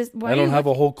 Or is this? Why I don't are you have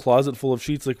a whole closet full of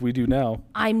sheets like we do now.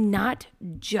 I'm not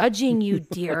judging you,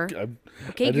 dear.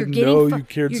 Okay, I didn't know you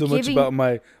cared so much about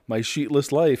my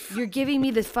sheetless life. You're giving me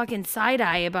this fucking side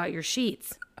eye about your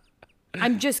sheets.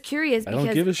 I'm just curious I because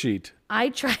don't give a sheet. I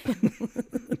try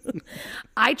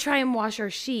and wash our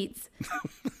sheets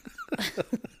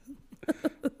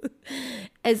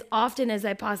as often as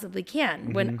I possibly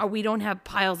can when we don't have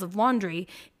piles of laundry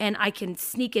and I can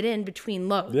sneak it in between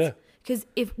loads. Yeah. Because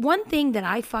if one thing that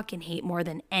I fucking hate more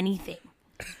than anything,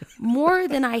 more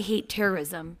than I hate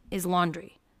terrorism, is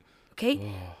laundry.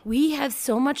 Okay? We have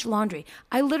so much laundry.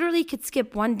 I literally could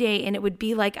skip one day and it would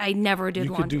be like I never did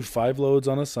You laundry. could do 5 loads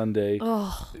on a Sunday,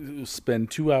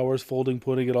 spend 2 hours folding,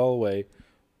 putting it all away,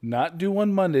 not do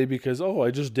one Monday because,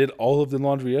 I just did all of the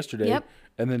laundry yesterday. Yep.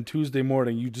 And then Tuesday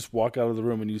morning, you just walk out of the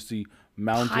room and you see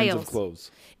mountains Piles. of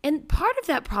clothes. And part of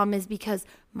that problem is because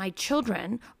my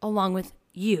children, along with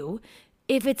you,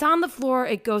 if it's on the floor,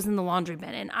 it goes in the laundry bin.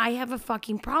 And I have a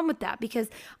fucking problem with that because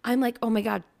I'm like, oh my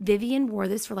God, Vivian wore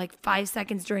this for like 5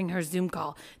 seconds during her Zoom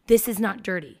call. This is not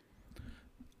dirty.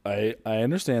 I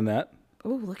understand that. Oh,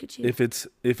 look at you. If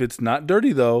it's not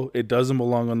dirty though, it doesn't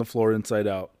belong on the floor inside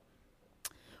out.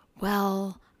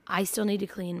 Well, I still need to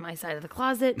clean my side of the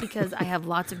closet because I have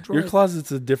lots of drawers. Your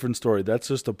closet's a different story. That's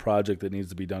just a project that needs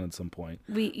to be done at some point.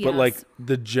 But like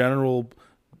the general,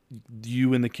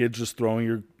 you and the kids just throwing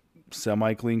your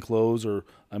semi-clean clothes or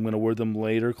I'm going to wear them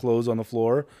later clothes on the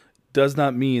floor does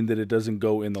not mean that it doesn't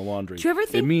go in the laundry. Do you ever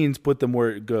think it means put them where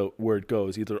it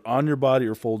goes, either on your body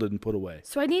or folded and put away.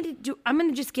 So I'm going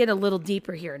to just get a little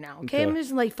deeper here now, okay? Okay. I'm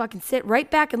just like fucking sit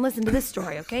right back and listen to this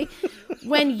story, okay?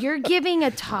 When you're giving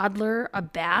a toddler a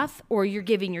bath or you're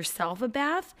giving yourself a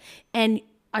bath and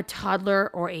a toddler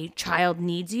or a child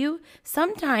needs you,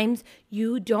 sometimes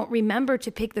you don't remember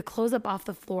to pick the clothes up off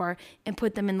the floor and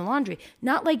put them in the laundry.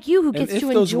 Not like you who gets and if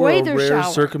to those enjoy were their rare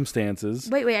shower. circumstances.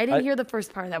 Wait, I didn't hear the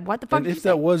first part of that. What the fuck And did you if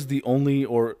that say? was the only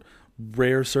or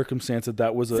rare circumstance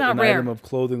that was not an rare. item of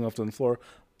clothing left on the floor,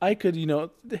 I could,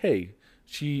 hey,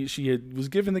 she was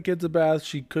giving the kids a bath.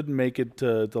 She couldn't make it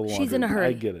to the laundry. She's in a hurry.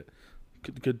 I get it.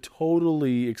 Could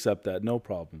totally accept that. No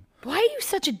problem. Why are you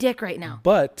such a dick right now?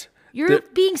 But You're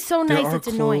being so nice, there are it's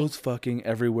annoying. clothes fucking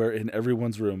everywhere in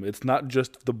everyone's room. It's not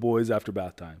just the boys after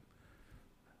bath time.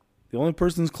 The only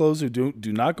person's clothes who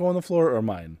do not go on the floor are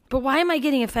mine. But why am I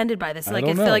getting offended by this? Like I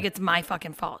don't feel know. like it's my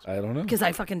fucking fault. I don't know. Because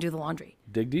I fucking do the laundry.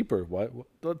 Dig deeper. Why?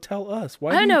 Tell us.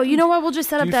 Why? I don't know. You know what? We'll just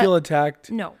set Do up you that. feel attacked?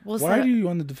 No, we'll Why set are up- you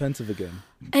on the defensive again?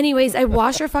 Anyways, I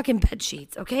wash our fucking bed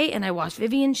sheets, okay? And I wash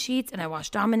Vivian's sheets and I wash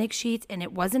Dominic's sheets. And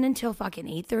it wasn't until fucking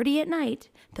 8:30 at night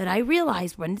that I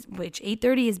realized which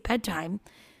 8:30 is bedtime,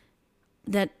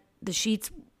 that the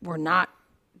sheets were not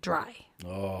dry.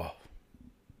 Oh,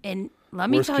 And let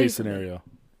me worst tell you case something. scenario.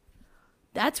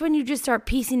 That's when you just start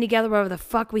piecing together whatever the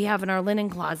fuck we have in our linen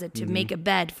closet to make a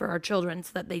bed for our children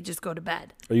so that they just go to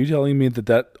bed. Are you telling me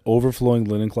that overflowing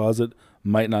linen closet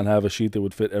might not have a sheet that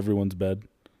would fit everyone's bed?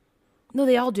 No,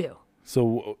 they all do.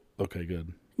 So, okay,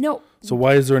 good. No. So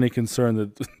why is there any concern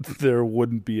that there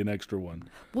wouldn't be an extra one?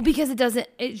 Well, because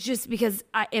it's just because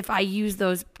if I use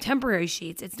those temporary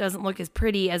sheets, it doesn't look as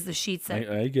pretty as the sheets that.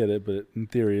 I get it, but in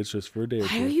theory, it's just for a day or Why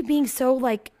two. are you being so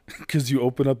like. Because you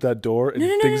open up that door and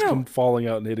things come falling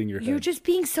out and hitting your head. You're just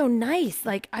being so nice.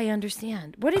 Like, I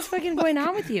understand. What is fucking going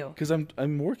on with you? Because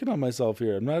I'm working on myself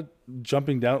here. I'm not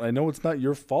jumping down. I know it's not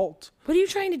your fault. What are you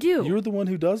trying to do? You're the one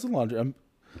who does the laundry.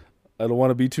 I don't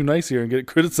want to be too nice here and get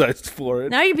criticized for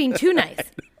it. Now you're being too nice.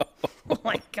 Oh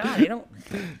my God, I don't.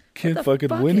 Can't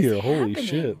fucking win here. Holy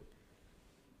shit.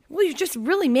 Well, you're just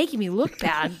really making me look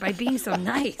bad by being so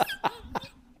nice.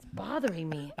 It's bothering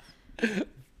me.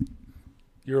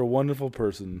 You're a wonderful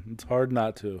person. It's hard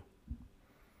not to.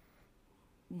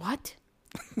 What?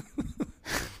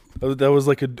 That was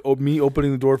like me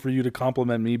opening the door for you to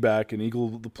compliment me back and equal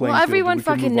the playing field. Well, everyone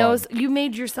fucking knows. You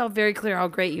made yourself very clear how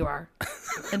great you are.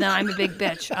 And then I'm a big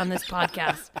bitch on this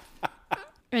podcast.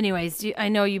 Anyways, I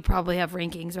know you probably have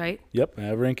rankings, right? Yep, I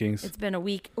have rankings. It's been a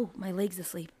week. Oh, my leg's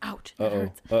asleep. Ouch. That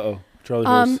hurts. Charlie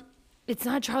horse. It's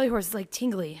not Charlie horse. It's like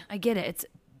tingly. I get it.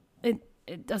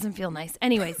 It doesn't feel nice.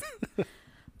 Anyways,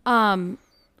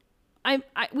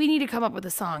 we need to come up with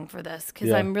a song for this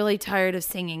because I'm really tired of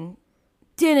singing.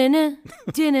 Child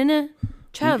of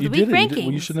the Week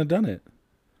rankings. You shouldn't have done it.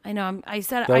 I know. I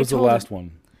said that was the last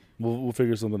one. We'll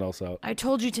figure something else out. I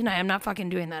told you tonight. I'm not fucking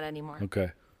doing that anymore.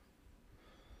 Okay.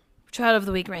 Child of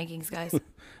the Week rankings, guys.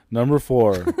 Number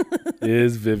 4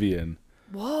 is Vivian.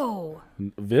 Whoa.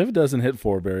 Viv doesn't hit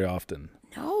 4 very often.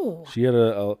 No. She had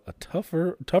a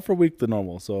tougher week than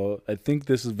normal, so I think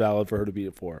this is valid for her to be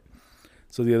at 4.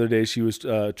 So the other day she was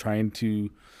trying to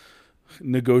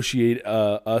negotiate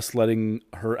us letting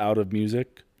her out of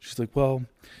music. She's like, well,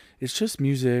 it's just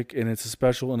music and it's a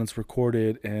special and it's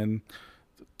recorded and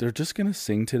they're just going to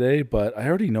sing today, but I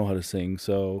already know how to sing,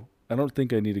 so I don't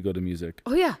think I need to go to music.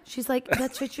 Oh, yeah. She's like,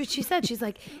 that's what she said. She's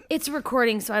like, it's a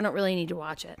recording, so I don't really need to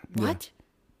watch it. What?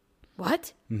 Yeah.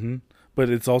 What? Mm-hmm. But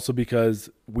it's also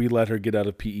because we let her get out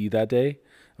of PE that day. I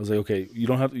was like, okay,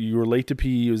 you were late to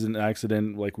PE. It was an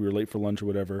accident. Like we were late for lunch or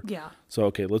whatever. Yeah. So,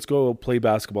 okay, let's go play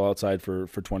basketball outside for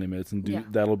 20 minutes and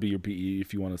that'll be your PE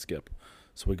if you want to skip.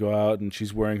 So we go out and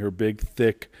she's wearing her big,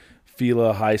 thick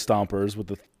Fila high stompers with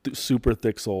the super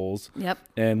thick soles. Yep.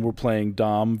 And we're playing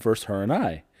Dom versus her and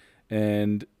I.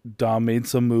 And Dom made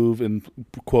some move and,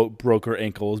 quote, broke her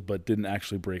ankles, but didn't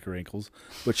actually break her ankles.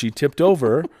 But she tipped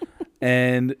over,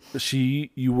 and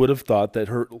you would have thought that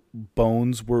her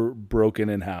bones were broken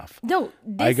in half. No.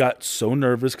 I got so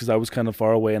nervous because I was kind of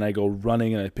far away, and I go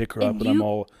running, and I pick her up, and I'm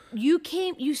all... You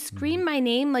screamed my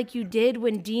name like you did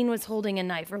when Dean was holding a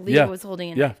knife, or Leah was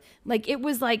holding a knife. Like, it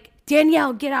was like,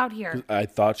 Danielle, get out here. I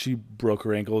thought she broke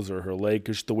her ankles or her leg,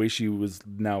 because the way she was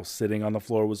now sitting on the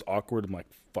floor was awkward. I'm like,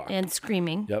 fuck. And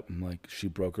screaming. Yep. I'm like, she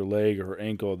broke her leg or her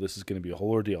ankle. This is going to be a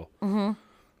whole ordeal. Mm-hmm.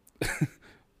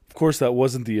 Of course, that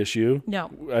wasn't the issue.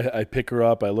 No. I pick her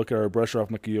up. I look at her, brush her off.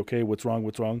 I'm like, are you okay? What's wrong?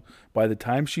 What's wrong? By the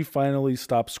time she finally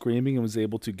stopped screaming and was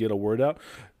able to get a word out,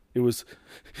 it was,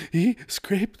 he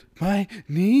scraped my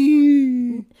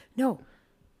knee. No.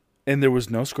 And there was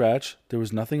no scratch. There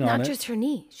was nothing on it. Not just her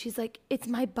knee. She's like, it's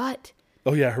my butt.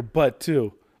 Oh, yeah, her butt,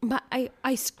 too.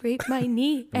 I scraped my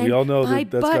knee. And we all know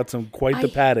that's got quite the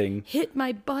padding. Hit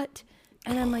my butt.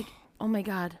 And I'm like, oh, my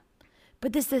God.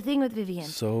 But this is the thing with Vivian.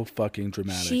 So fucking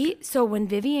dramatic. So when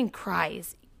Vivian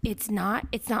cries, it's not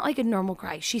like a normal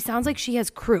cry. She sounds like she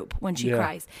has croup when she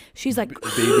cries. She's like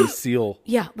baby seal.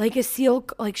 Yeah, like a seal.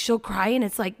 Like she'll cry and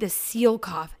it's like this seal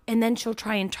cough, and then she'll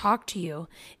try and talk to you,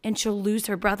 and she'll lose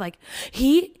her breath. Like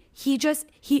I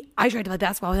tried to play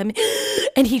basketball with him,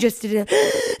 and he just did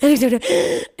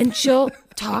it, and she'll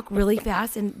talk really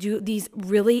fast and do these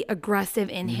really aggressive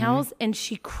inhales, and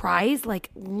she cries like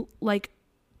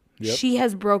she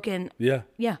has broken. Yeah.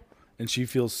 Yeah. And she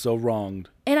feels so wronged.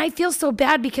 And I feel so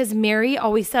bad because Mary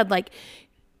always said, like,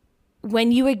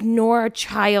 when you ignore a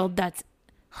child that's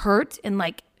hurt and,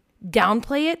 like,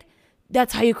 downplay it,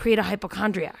 that's how you create a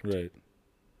hypochondriac. Right.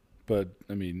 But,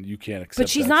 I mean, you can't accept But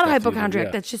she's not a hypochondriac.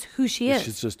 Yeah. That's just who she is.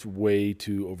 She's just way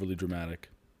too overly dramatic.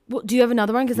 Well, do you have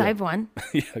another one? Because I have one.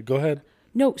 Yeah, go ahead.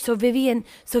 No, so Vivian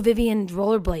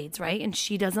rollerblades, right? And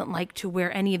she doesn't like to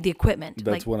wear any of the equipment.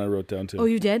 That's one I wrote down, too. Oh,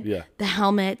 you did? Yeah. The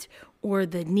helmet or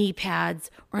the knee pads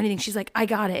or anything. She's like, I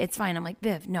got it. It's fine. I'm like,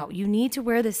 Viv, no, you need to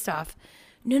wear this stuff.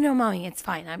 No, mommy, it's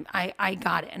fine. I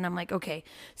got it. And I'm like, okay.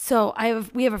 So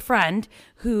we have a friend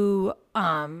who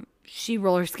she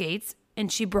roller skates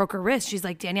and she broke her wrist. She's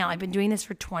like, Danielle, I've been doing this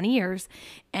for 20 years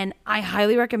and I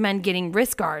highly recommend getting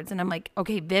wrist guards. And I'm like,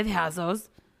 okay, Viv has those.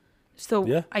 So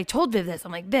Yeah. I told Viv this.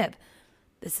 I'm like, Viv,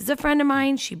 this is a friend of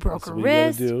mine. She broke her What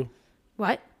wrist. you gotta do.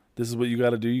 What? This is what you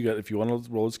got to do. You got if you want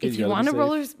to roller skate. If you want to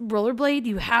rollerblade,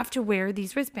 you have to wear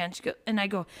these wristbands. She and I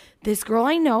go, this girl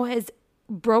I know has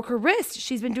broke her wrist.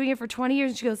 She's been doing it for 20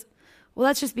 years. And she goes, well,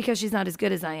 that's just because she's not as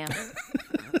good as I am.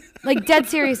 Like dead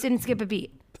serious, didn't skip a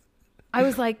beat. I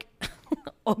was like,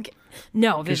 okay,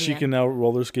 no, Vivian. Because she can now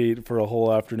roller skate for a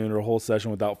whole afternoon or a whole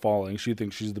session without falling. She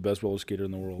thinks she's the best roller skater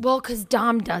in the world. Well, because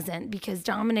Dom doesn't. Because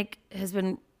Dominic has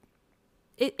been.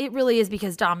 It really is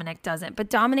because Dominic doesn't. But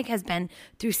Dominic has been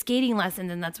through skating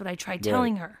lessons, and that's what I tried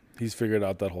telling her. He's figured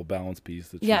out that whole balance piece.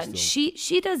 That Yeah, she's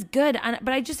she does good,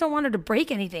 but I just don't want her to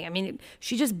break anything. I mean,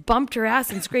 she just bumped her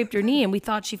ass and scraped her knee, and we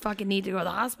thought she fucking needed to go to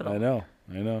the hospital. I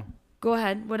know. Go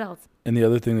ahead. What else? And the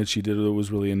other thing that she did that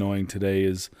was really annoying today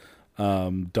is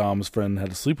Dom's friend had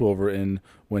a sleepover, and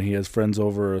when he has friends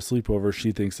over or a sleepover,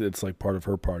 she thinks it's like part of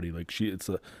her party. Like it's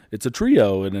a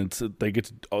trio, and they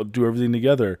get to do everything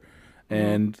together,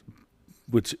 and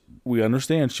which we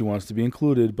understand she wants to be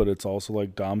included, but it's also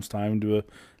like Dom's time to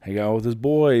hang out with his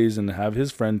boys and have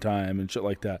his friend time and shit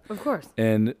like that. Of course.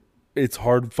 And it's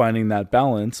hard finding that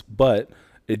balance, but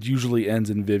it usually ends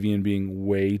in Vivian being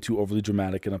way too overly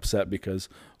dramatic and upset because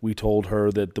we told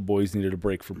her that the boys needed a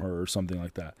break from her or something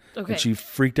like that. Okay. And she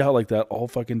freaked out like that all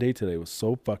fucking day today. It was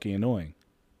so fucking annoying.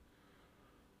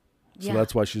 So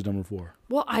that's why she's number 4.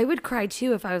 Well, I would cry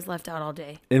too if I was left out all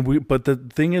day. But the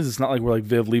thing is, it's not like we're like,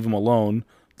 Viv, leave him alone.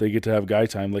 They get to have guy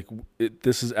time. Like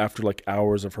this is after like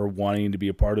hours of her wanting to be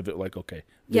a part of it. Like, okay,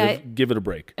 Viv, give it a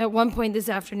break. At one point this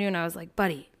afternoon, I was like,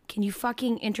 buddy, can you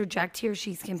fucking interject here?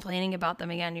 She's complaining about them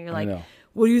again. And you're like,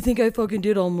 what do you think I fucking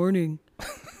did all morning?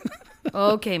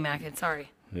 Okay, Mackin,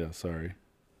 sorry. Yeah, sorry.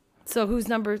 So who's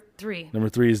number 3? Number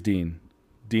 3 is Dean.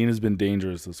 Dean has been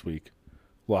dangerous this week.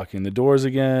 Locking the doors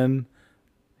again.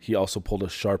 He also pulled a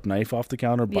sharp knife off the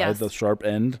counter by the sharp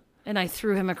end. And I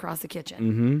threw him across the kitchen.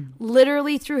 Mm-hmm.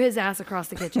 Literally threw his ass across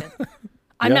the kitchen.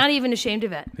 I'm not even ashamed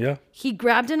of it. Yeah. He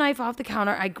grabbed a knife off the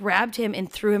counter. I grabbed him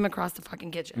and threw him across the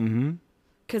fucking kitchen.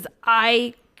 Because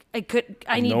I need to get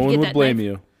that knife. No one would blame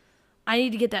you. I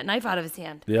need to get that knife out of his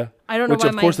hand. Yeah. I don't know why.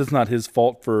 Which, of course, it's not his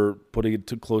fault for putting it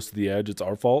too close to the edge. It's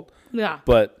our fault. Yeah.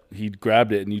 But he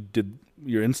grabbed it and you did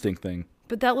your instinct thing.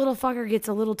 But that little fucker gets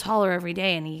a little taller every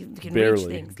day and he can Barely.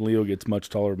 reach things. Leo gets much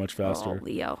taller, much faster. Oh,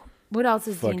 Leo. What else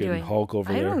is Fucking Dean doing? Hulk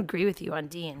over there. I don't agree with you on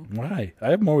Dean. Why?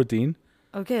 I have more with Dean.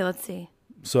 Okay, let's see.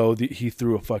 So he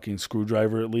threw a fucking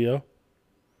screwdriver at Leo.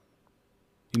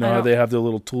 You know how they have their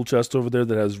little tool chest over there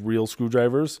that has real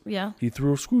screwdrivers? Yeah. He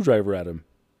threw a screwdriver at him.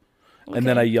 Okay. And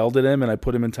then I yelled at him and I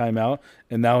put him in timeout.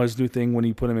 And now his new thing when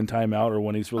he put him in timeout or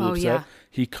when he's really upset,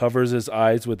 he covers his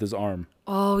eyes with his arm.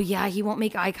 Oh, yeah. He won't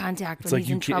make eye contact when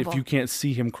he's in trouble. If you can't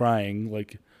see him crying,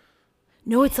 like...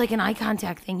 No, it's like an eye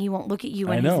contact thing. He won't look at you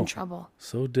when he's in trouble.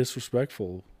 So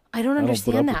disrespectful. I don't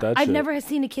understand that. I've never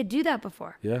seen a kid do that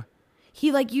before. Yeah.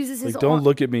 He like uses his. Like, don't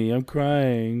look at me. I'm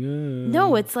crying.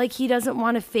 No, it's like he doesn't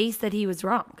want to face that he was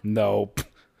wrong. No,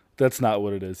 that's not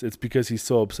what it is. It's because he's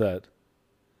so upset.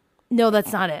 No,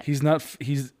 that's not it. He's not.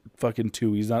 He's fucking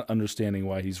 2. He's not understanding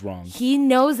why he's wrong. He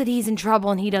knows that he's in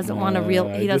trouble and he doesn't want to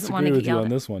He doesn't want to get yelled on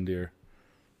this one, dear.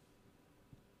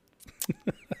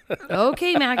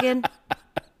 Okay, Mackin.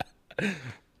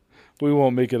 We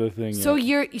won't make it a thing. So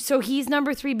he's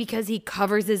number 3 because he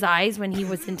covers his eyes when he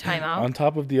was in timeout. On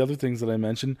top of the other things that I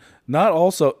mentioned, not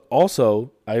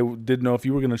also I didn't know if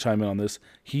you were going to chime in on this.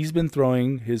 He's been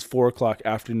throwing his 4:00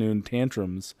 afternoon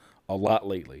tantrums a lot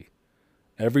lately.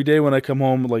 Every day when I come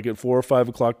home, like at 4 or 5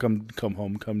 o'clock,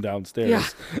 come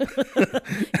downstairs. Yeah.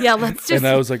 Yeah, let's just. And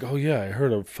I was like, oh yeah, I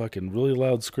heard a fucking really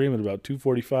loud scream at about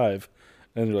 2:45.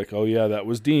 And they're like, oh yeah, that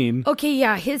was Dean. Okay,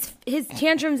 yeah, his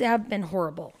tantrums have been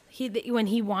horrible. When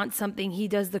he wants something, he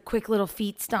does the quick little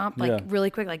feet stomp, like really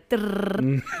quick, like,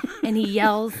 and he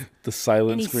yells. The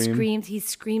silent scream. He screams. He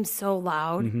screams so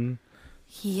loud. Mm-hmm.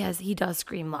 He does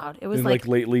scream loud. It was and like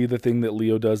lately, the thing that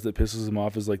Leo does that pisses him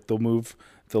off is like they'll move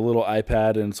the little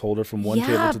iPad and its holder from one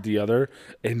table to the other,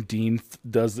 and Dean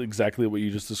does exactly what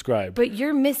you just described. But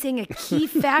you're missing a key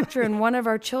factor in one of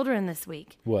our children this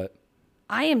week. What?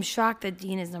 I am shocked that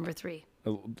Dean is number 3.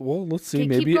 Well, let's see.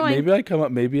 Maybe I come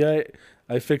up. Maybe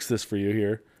I fix this for you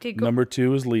here. Number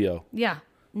 2 is Leo. Yeah.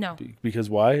 No. Because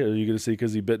why? Are you going to say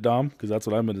because he bit Dom? Because that's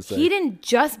what I'm going to say. He didn't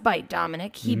just bite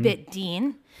Dominic. He bit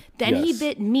Dean. Then he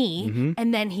bit me.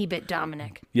 And then he bit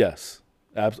Dominic. Yes.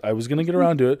 I was going to get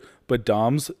around to it. But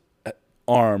Dom's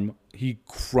arm, he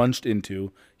crunched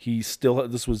into. He still,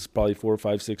 this was probably 4 or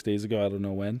 5, 6 days ago. I don't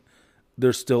know when.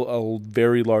 there's still a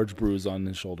very large bruise on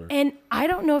his shoulder. And I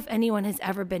don't know if anyone has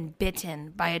ever been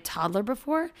bitten by a toddler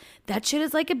before. That shit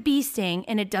is like a bee sting,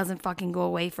 and it doesn't fucking go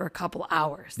away for a couple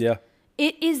hours. Yeah.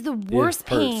 It is the worst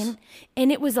pain,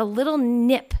 and it was a little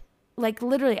nip. Like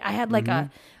literally, I had like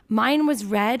mine was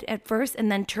red at first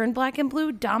and then turned black and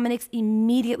blue. Dominic's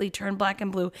immediately turned black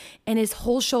and blue, and his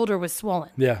whole shoulder was swollen.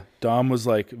 Yeah. Dom was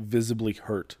like visibly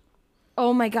hurt.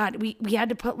 Oh my God. We had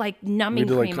to put like numbing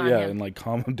cream on him. And like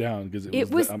calm him down because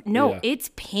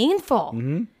it's painful.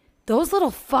 Mm-hmm. Those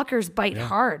little fuckers bite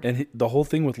hard. And the whole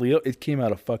thing with Leo, it came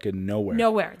out of fucking nowhere.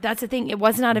 Nowhere. That's the thing. It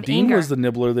wasn't out of Dean anger. was the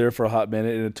nibbler there for a hot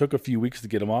minute, and it took a few weeks to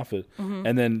get him off it. Mm-hmm.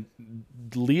 And then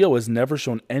Leo has never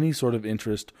shown any sort of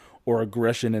interest or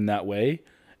aggression in that way.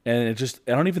 And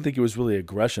I don't even think it was really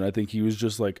aggression. I think he was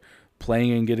just like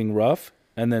playing and getting rough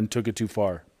and then took it too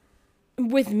far.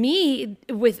 With me,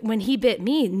 when he bit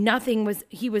me,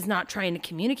 he was not trying to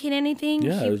communicate anything.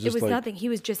 Yeah, it was like, nothing. He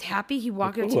was just happy. He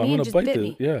walked up to I'm me and just bit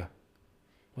me. Yeah.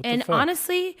 And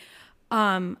honestly,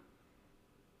 what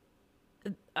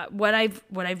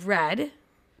I've read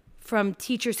from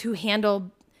teachers who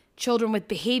handle children with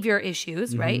behavior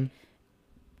issues, right?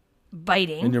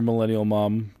 Biting. In your millennial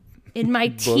mom. In my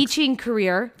teaching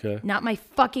career, not my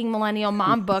fucking millennial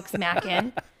mom books,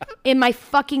 Mackin. In my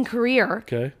fucking career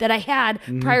that I had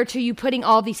prior to you putting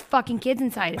all these fucking kids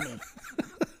inside of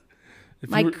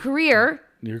me. Career.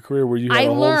 Your career where you had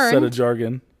a whole set of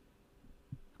jargon.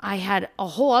 I had a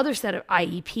whole other set of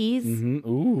IEPs. Mm-hmm.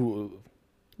 Ooh.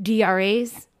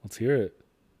 DRAs. Let's hear it.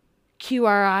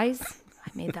 QRIs. I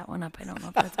made that one up. I don't know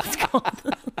if that's what it's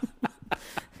called.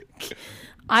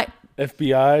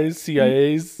 FBI's,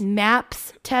 CIA's.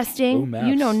 MAPS testing. Ooh, MAPS.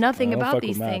 You know nothing about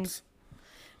these things.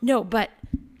 No, but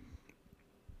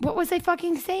what was I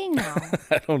fucking saying now?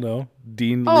 I don't know.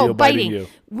 Dean Leo biting you.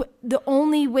 The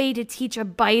only way to teach a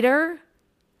biter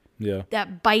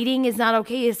that biting is not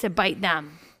okay is to bite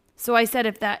them. So I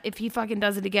said if he fucking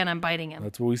does it again, I'm biting him.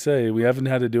 That's what we say. We haven't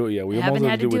had to do it yet. We almost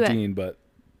had to do it with Dean, but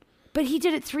he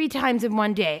did it 3 times in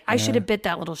one day. I should have bit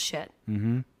that little shit.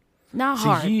 Mm-hmm. Not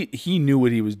hard. He knew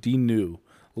what he was. Dean knew.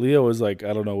 Leo was like,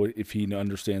 I don't know if he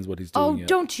understands what he's doing yet.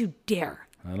 Don't you dare.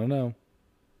 I don't know.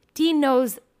 Dean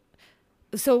knows.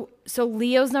 So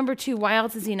Leo's number 2. Why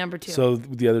else is he number 2? So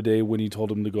the other day when you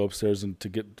told him to go upstairs and to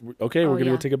get, we're going to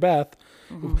go take a bath.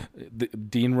 Mm-hmm.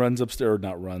 Dean runs upstairs, or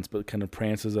not runs, but kind of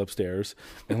prances upstairs.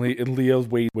 And Leo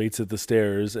waits at the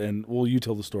stairs. And you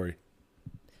tell the story.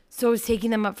 So I was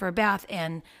taking them up for a bath,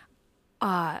 and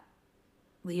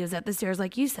Leo's at the stairs,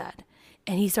 like you said.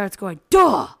 And he starts going,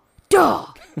 duh, duh.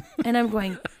 And I'm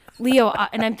going, Leo,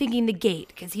 and I'm thinking the gate,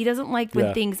 because he doesn't like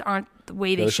when things aren't the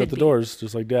way they should be. Shut the doors,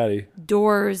 just like Daddy.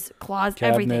 Doors, closets,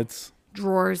 cabinets, everything.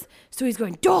 Drawers. So he's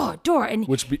going, door. And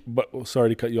but sorry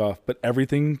to cut you off, but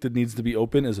everything that needs to be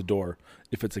open is a door.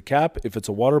 If it's a cap, if it's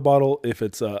a water bottle, if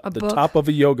it's the book. Top of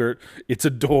a yogurt, it's a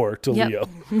door to Leo.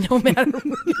 No matter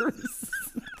what yours.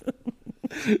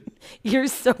 You're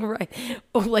so right.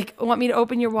 Want me to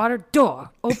open your water?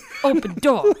 Door. Open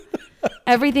door.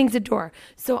 Everything's a door.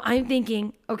 So I'm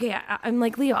thinking, okay, I'm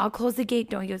like, Leo, I'll close the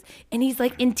gate. He goes, and he's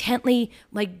like intently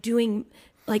like doing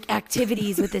like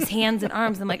activities with his hands and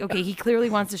arms. I'm like, okay, he clearly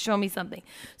wants to show me something.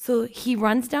 So he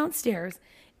runs downstairs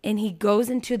and he goes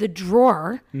into the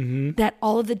drawer that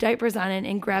all of the diapers on it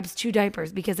and grabs 2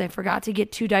 diapers, because I forgot to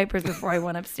get 2 diapers before I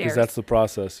went upstairs. Because that's the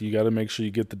process. You got to make sure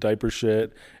you get the diaper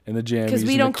shit and the jammies. Because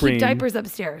we don't keep diapers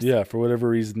upstairs. Yeah, for whatever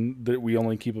reason that we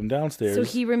only keep them downstairs. So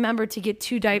he remembered to get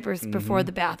 2 diapers before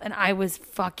the bath, and I was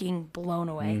fucking blown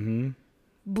away.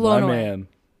 Blown away. Man.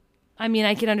 I mean,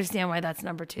 I can understand why that's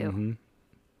number 2.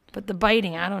 But the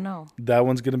biting, I don't know. That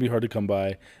one's going to be hard to come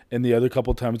by. And the other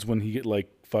couple times when he get like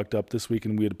fucked up this week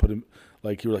and we had to put him,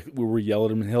 like we were yelling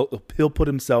at him, and he'll put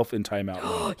himself in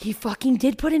timeout. He fucking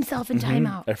did put himself in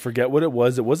timeout. I forget what it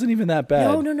was. It wasn't even that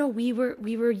bad. No. We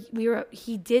were.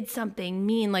 He did something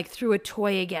mean, like threw a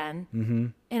toy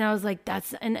again. And I was like,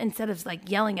 and instead of like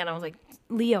yelling at him, I was like,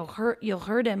 Leo, you'll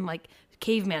hurt him. Like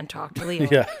caveman talk to Leo.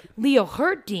 Yeah. Leo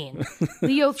hurt Dean.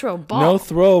 Leo throw ball. No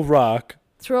throw rock.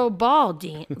 Throw ball,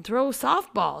 Dean. Throw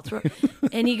softball.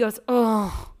 And he goes,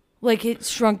 oh, like it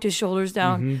shrunk his shoulders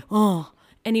down. Oh,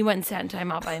 and he went and sat in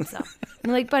timeout by himself. I'm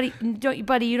like, buddy,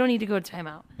 you don't need to go to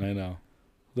timeout. I know.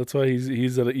 That's why he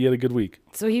had a good week.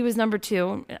 So he was number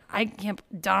 2.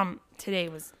 Dom today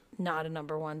was not a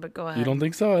number 1, but go ahead. You don't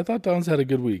think so? I thought Dom's had a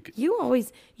good week. You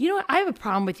always, what? I have a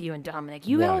problem with you and Dominic.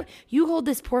 You hold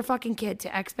this poor fucking kid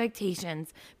to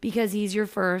expectations because he's your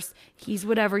first. He's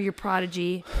whatever, your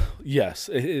prodigy. Yes,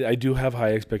 I do have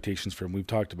high expectations for him. We've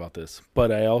talked about this.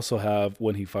 But I also have,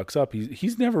 when he fucks up,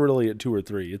 he's never really at 2 or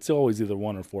 3. It's always either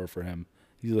 1 or 4 for him.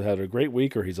 He's either had a great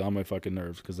week or he's on my fucking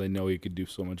nerves because I know he could do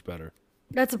so much better.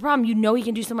 That's the problem. You know he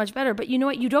can do so much better, but you know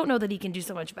what? You don't know that he can do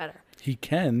so much better. He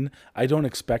can. I don't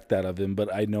expect that of him,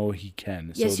 but I know he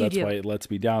can. Yes, so you that's do. why it lets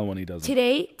me down when he doesn't.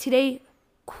 Today,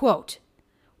 quote,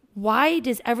 why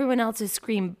does everyone else's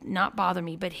scream not bother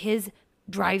me, but his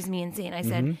drives me insane? I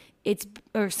said,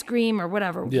 or scream or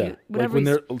whatever. Yeah. Whatever.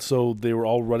 Like when they were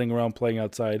all running around playing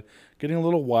outside, getting a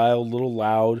little wild, a little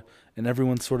loud, and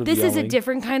everyone's sort of this yelling. is a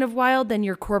different kind of wild than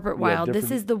your corporate wild. This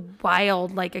different- is the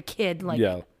wild like a kid. Like,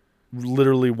 yeah.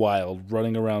 Literally wild,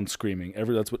 running around screaming.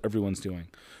 That's what everyone's doing.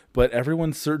 But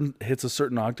everyone hits a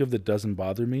certain octave that doesn't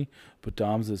bother me. But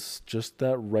Dom's is just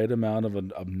that right amount of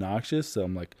obnoxious. So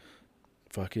I'm like,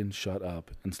 fucking shut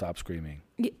up and stop screaming.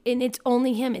 And it's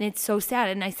only him, and it's so sad.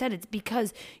 And I said it's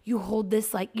because you hold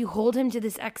him to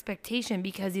this expectation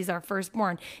because he's our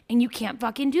firstborn, and you can't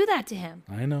fucking do that to him.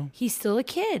 I know. He's still a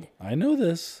kid. I know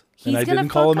this. He's and I gonna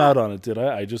didn't call fuck him out up. on it, did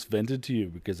I? I just vented to you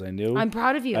because I knew. I'm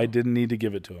proud of you. I didn't need to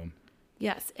give it to him.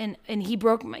 Yes, and he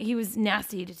he was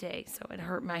nasty today, so it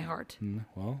hurt my heart.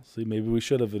 Well, see, maybe we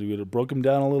should have. We would have broke him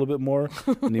down a little bit more,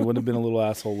 and he wouldn't have been a little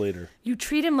asshole later. You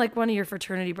treat him like one of your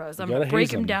fraternity bros. I'm Gotta gonna break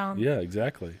haze him down. Yeah,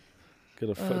 exactly.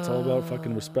 It's all about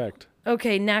fucking respect.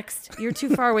 Okay, next. You're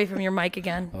too far away from your mic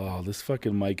again. Oh, this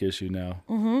fucking mic issue now.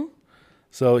 Mm-hmm.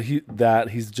 So he's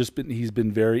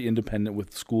been very independent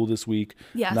with school this week.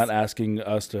 Yes. Not asking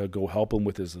us to go help him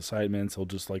with his assignments. He'll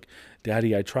just like,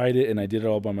 Daddy, I tried it and I did it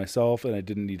all by myself and I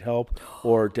didn't need help.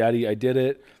 Or Daddy, I did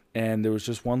it and there was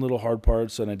just one little hard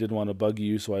part and I didn't want to bug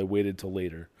you, so I waited till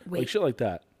later. Wait. Like shit like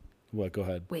that. What? Go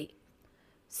ahead. Wait.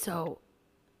 So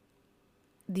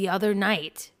the other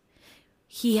night,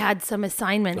 he had some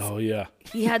assignments. Oh yeah.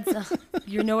 He had some,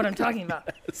 you know what I'm talking about.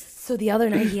 So the other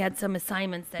night he had some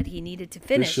assignments that he needed to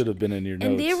finish. This should have been in your notes.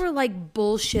 And they were like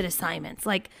bullshit assignments.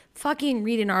 Like fucking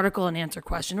read an article and answer a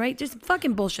question, right? Just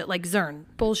fucking bullshit, like Zern.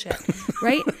 Bullshit,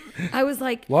 right? I was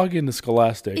like, log into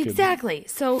Scholastic. exactly.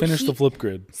 So finish the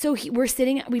Flipgrid. So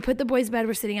we put the boys to bed,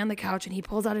 we're sitting on the couch and he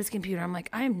pulls out his computer. I'm like,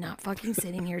 I am not fucking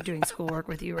sitting here doing schoolwork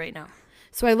with you right now.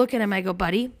 So I look at him, I go,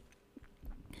 buddy,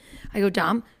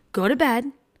 Dom, go to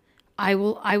bed. I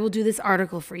will do this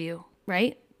article for you,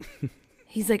 right?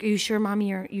 He's like, are you sure,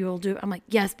 Mommy, you'll do it? I'm like,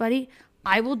 yes, buddy,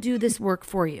 I will do this work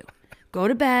for you. Go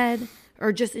to bed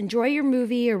or just enjoy your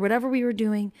movie or whatever we were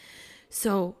doing.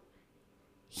 So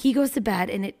he goes to bed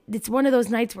and it's one of those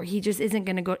nights where he just isn't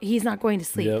going to go. He's not going to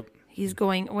sleep. Yep. He's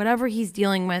going, whatever he's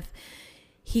dealing with,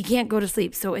 he can't go to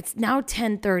sleep. So it's now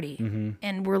 10:30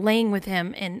 and we're laying with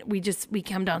him and we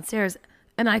come downstairs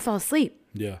and I fell asleep.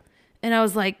 Yeah. And I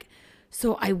was like,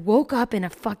 so I woke up at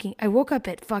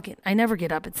I never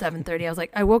get up at 7:30.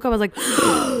 I woke up, I was like,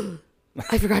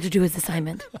 I forgot to do his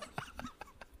assignment.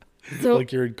 So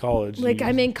Like you're in college. like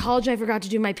I'm in college and I forgot to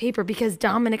do my paper because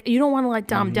Dominic, you don't want to let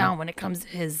Dom down when it comes to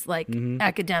his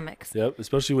academics. Yep,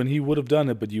 especially when he would have done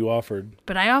it, but you offered.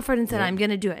 But I offered and said, I'm going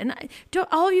to do it. And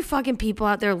all of you fucking people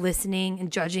out there listening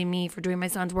and judging me for doing my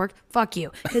son's work, fuck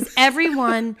you. Because every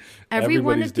one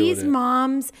Everybody's of these doing it.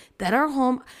 moms that are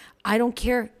home, I don't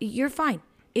care. You're fine.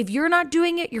 If you're not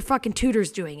doing it, your fucking tutor's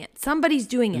doing it. Somebody's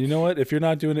doing it. You know what? If you're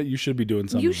not doing it, you should be doing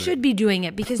something. You should be doing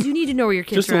it because you need to know where your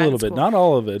kids Just are a at little in bit, school. not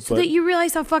all of it, So but that you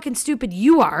realize how fucking stupid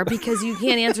you are because you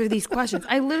can't answer these questions.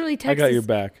 I literally I got your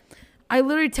back. I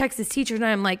literally text this teacher and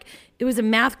I'm like, it was a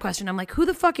math question. I'm like, who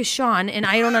the fuck is Sean? And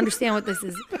I don't understand what this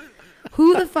is.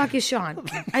 Who the fuck is Sean?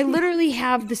 I literally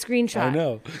have the screenshot. I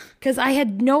know. Because I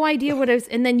had no idea what I was.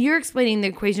 And then you're explaining the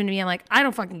equation to me. I'm like, I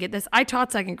don't fucking get this. I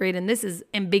taught second grade and this is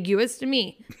ambiguous to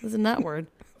me. Wasn't that word?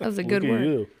 That was a good Look at word.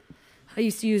 you. I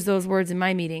used to use those words in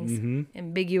my meetings. Mm-hmm.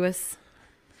 Ambiguous.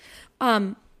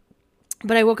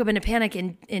 But I woke up in a panic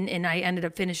and I ended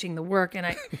up finishing the work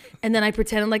and then I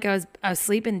pretended like I was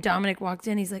sleeping. Dominic walked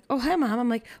in. He's like, "Oh, hi, Mom." I'm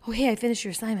like, "Oh, hey, I finished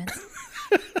your assignments."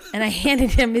 And I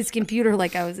handed him his computer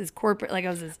like I was his corporate, like I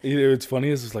was his. It's funny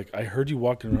is it's like I heard you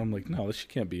walking around. I'm like, no, she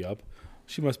can't be up.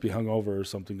 She must be hungover or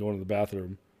something, going to the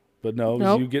bathroom. But no, it was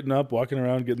Nope. you getting up, walking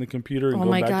around, getting the computer, and Oh going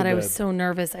my back God, to bed. I was so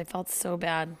nervous. I felt so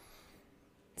bad.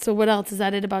 So what else? Is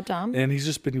that it about Dom? And he's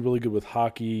just been really good with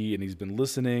hockey, and he's been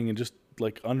listening and just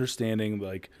like understanding.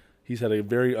 Like he's had a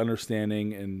very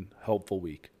understanding and helpful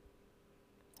week.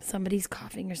 Somebody's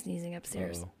coughing or sneezing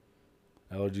upstairs.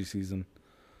 Uh-oh. Allergy season.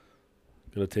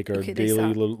 Got to take our Okay, they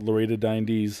daily stopped. Loratadine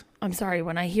Ds. I'm sorry.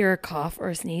 When I hear a cough or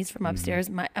a sneeze from upstairs,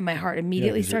 my heart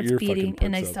immediately 'cause your starts ear beating fucking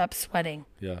and I perks up. stop sweating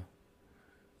Yeah,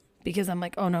 because I'm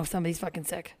like, oh no, somebody's fucking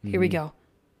sick. Here we go.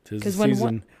 'tis the Because when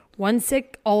season. one's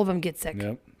sick, all of them get sick.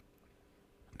 Yep,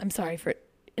 I'm sorry for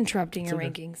interrupting your okay.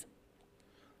 rankings.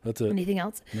 that's it. Anything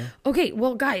else? No. Okay,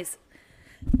 well, guys,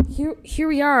 here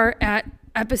we are at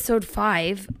episode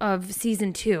 5 of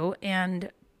season 2,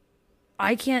 and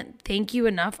I can't thank you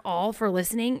enough all for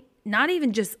listening. Not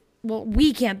even just, well,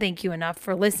 we can't thank you enough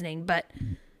for listening, but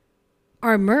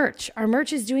our merch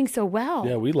is doing so well.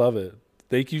 Yeah, we love it.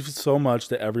 Thank you so much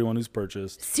to everyone who's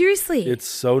purchased. Seriously. It's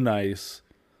so nice.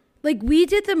 Like, we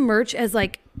did the merch as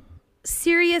like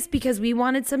serious because we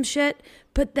wanted some shit,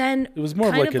 but then it was more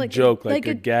of like a joke, like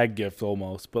a gag gift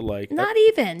almost, but like not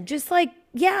even just like,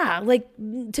 yeah, like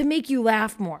to make you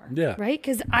laugh more. Yeah. Right.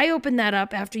 Because I opened that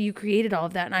up after you created all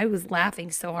of that and I was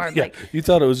laughing so hard. Yeah, like, you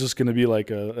thought it was just going to be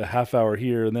like a half hour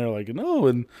here and there, like, no,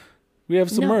 and we have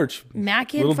some merch.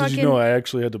 Little did you know I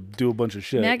actually had to do a bunch of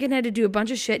shit. Mackin had to do a bunch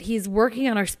of shit. He's working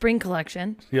on our spring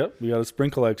collection. Yep, we got a spring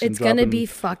collection. It's going to be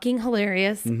fucking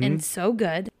hilarious and so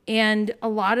good. And a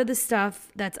lot of the stuff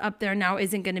that's up there now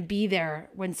isn't going to be there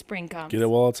when spring comes. Get it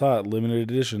while it's hot. Limited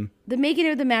edition. The Making It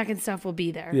with the Mackin stuff will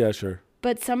be there. Yeah, sure.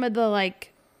 But some of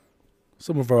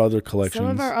our other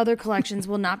collections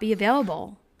will not be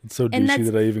available. It's so douchey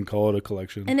that I even call it a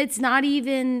collection. And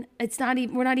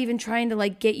we're not even trying to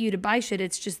like get you to buy shit.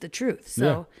 It's just the truth.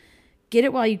 So get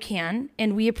it while you can.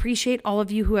 And we appreciate all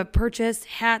of you who have purchased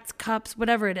hats, cups,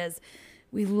 whatever it is.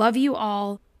 We love you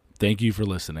all. Thank you for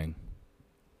listening.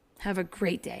 Have a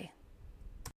great day.